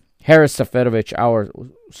 Haris Seferovic,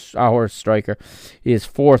 our striker, is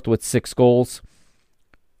 4th with 6 goals.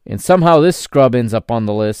 And somehow this scrub ends up on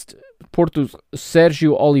the list. Porto's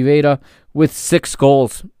Sergio Oliveira with 6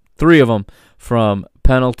 goals, 3 of them from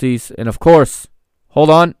penalties. And of course,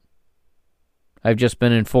 hold on, I've just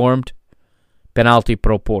been informed, penalty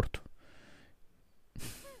pro Porto.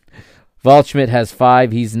 Waldschmidt has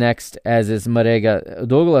 5. He's next, as is Marega.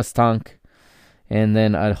 Douglas Tank. And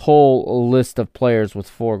then a whole list of players with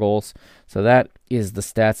 4 goals. So that is the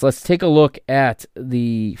stats. Let's take a look at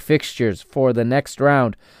the fixtures for the next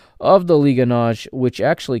round of the Liga NOS, which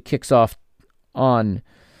actually kicks off on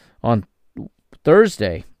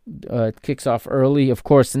Thursday. It kicks off early. Of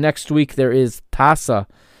course, next week there is Taça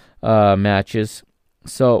matches.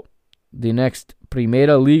 So the next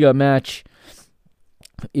Primeira Liga match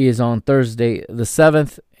is on Thursday the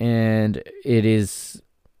 7th, and it is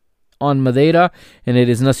on Madeira, and it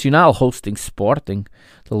is Nacional hosting Sporting.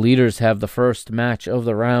 The leaders have the first match of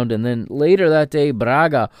the round, and then later that day,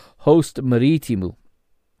 Braga host Marítimo.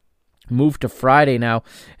 Move to Friday now,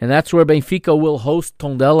 and that's where Benfica will host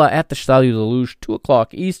Tondela at the Estádio da Luz, 2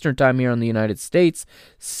 o'clock Eastern Time here in the United States,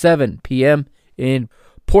 7 p.m. in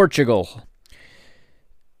Portugal.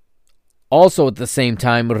 Also at the same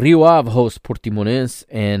time, Rio Ave hosts Portimonense,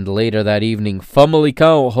 and later that evening,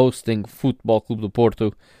 Famalicão hosting Futebol Clube do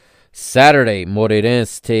Porto. Saturday,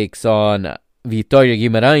 Moreirense takes on Vitória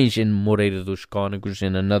Guimarães in Moreira dos Cónegos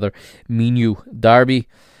in another Minho derby.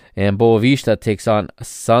 And Boa Vista takes on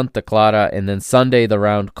Santa Clara. And then Sunday, the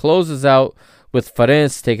round closes out with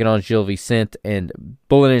Farense taking on Gil Vicente and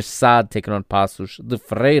Belenenses SAD taking on Paços de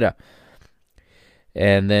Ferreira.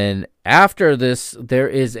 And then after this, there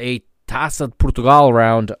is a Taça de Portugal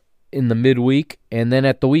round in the midweek. And then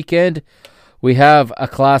at the weekend, we have a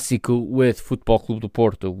Clásico with Futebol Clube do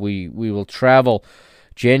Porto. We will travel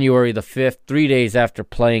January the 5th, 3 days after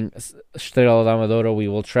playing Estrela da Amadora. We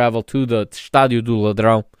will travel to the Estádio do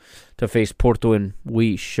Ladrão to face Porto, and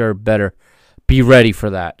we sure better be ready for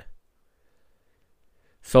that.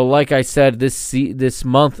 So like I said, this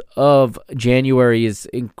month of January is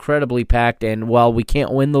incredibly packed, and while we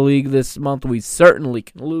can't win the league this month, we certainly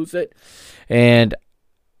can lose it. And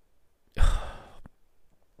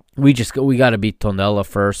we got to beat Tondela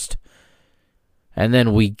first. And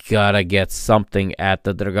then we gotta get something at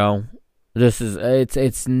the Dragão.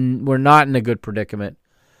 We're not in a good predicament.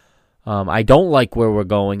 I don't like where we're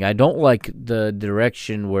going. I don't like the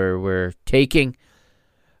direction where we're taking.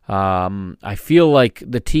 I feel like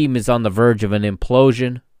the team is on the verge of an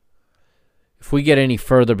implosion. If we get any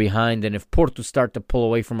further behind, and if Porto start to pull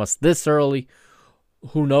away from us this early,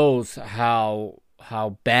 who knows how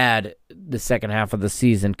bad the second half of the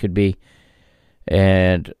season could be.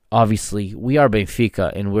 And obviously, we are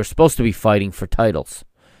Benfica, and we're supposed to be fighting for titles.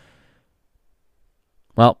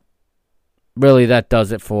 Well, really, that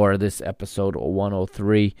does it for this episode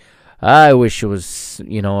 103. I wish it was,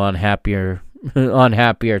 on happier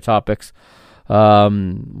topics.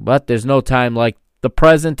 But there's no time like the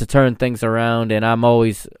present to turn things around, and I'm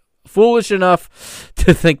always foolish enough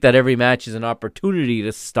to think that every match is an opportunity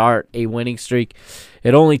to start a winning streak.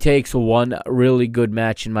 It only takes one really good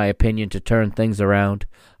match, in my opinion, to turn things around.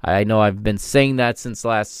 I know I've been saying that since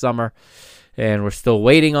last summer, and we're still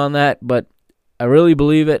waiting on that, but I really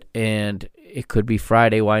believe it, and it could be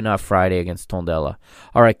Friday. Why not Friday against Tondela?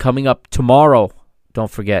 All right, coming up tomorrow,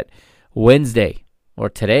 don't forget, Wednesday, or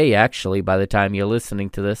today, actually, by the time you're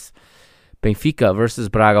listening to this, Benfica versus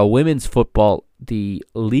Braga women's football, the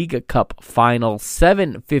Liga Cup final,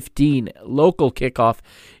 7:15 local kickoff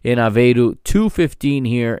in Aveiro, 2:15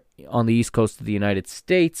 here on the east coast of the United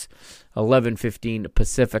States, 11:15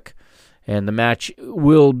 Pacific, and the match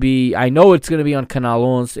will be. I know it's going to be on Canal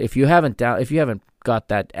 11. If you haven't got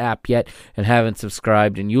that app yet and haven't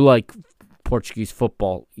subscribed, and you like Portuguese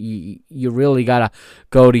football, you really gotta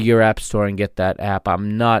go to your app store and get that app.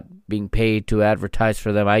 I'm not being paid to advertise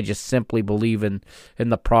for them. I just simply believe in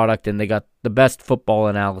the product, and they got the best football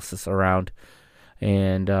analysis around.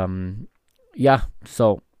 And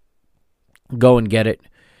so go and get it.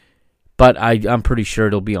 But I'm pretty sure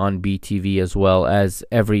it'll be on BTV as well, as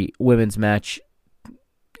every women's match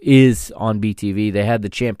is on BTV. They had the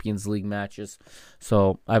Champions League matches,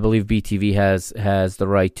 so I believe BTV has the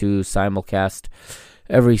right to simulcast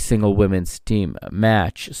every single women's team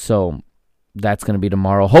match. So that's going to be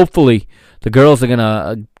tomorrow. Hopefully, the girls are going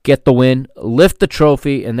to get the win, lift the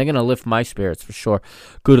trophy, and they're going to lift my spirits for sure.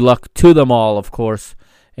 Good luck to them all, of course.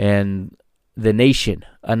 And the nation,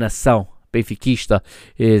 a nação benfiquista,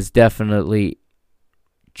 is definitely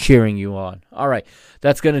cheering you on. All right,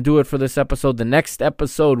 that's going to do it for this episode. The next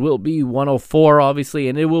episode will be 104, obviously,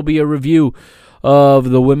 and it will be a review of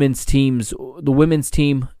the women's team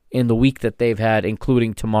in the week that they've had,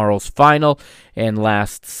 including tomorrow's final and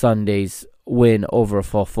last Sunday's win over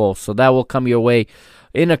Fofo. So that will come your way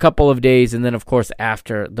in a couple of days, and then, of course,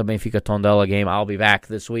 after the Benfica Tondela game, I'll be back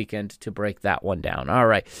this weekend to break that one down. All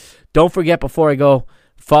right, don't forget, before I go,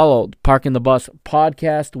 follow Parking the Bus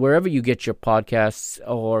podcast wherever you get your podcasts,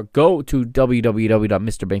 or go to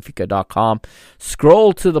www.mrbenfica.com.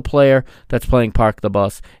 Scroll to the player that's playing Park the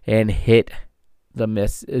Bus and hit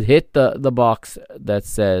the box that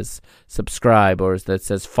says subscribe, or that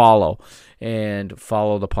says follow, and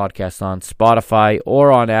follow the podcast on Spotify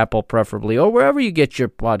or on Apple, preferably, or wherever you get your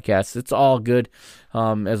podcasts. It's all good,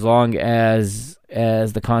 as long as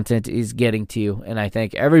the content is getting to you. And I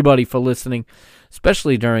thank everybody for listening,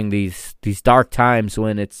 especially during these dark times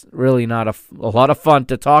when it's really not a lot of fun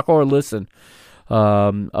to talk or listen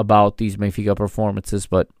about these Benfica performances.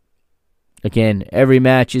 But Again, every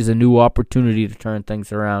match is a new opportunity to turn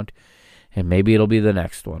things around, and maybe it'll be the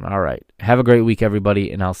next one. All right. Have a great week,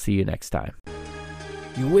 everybody, and I'll see you next time.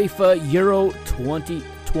 UEFA Euro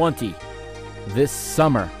 2020 this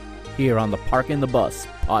summer here on the Park in the Bus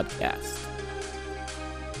podcast.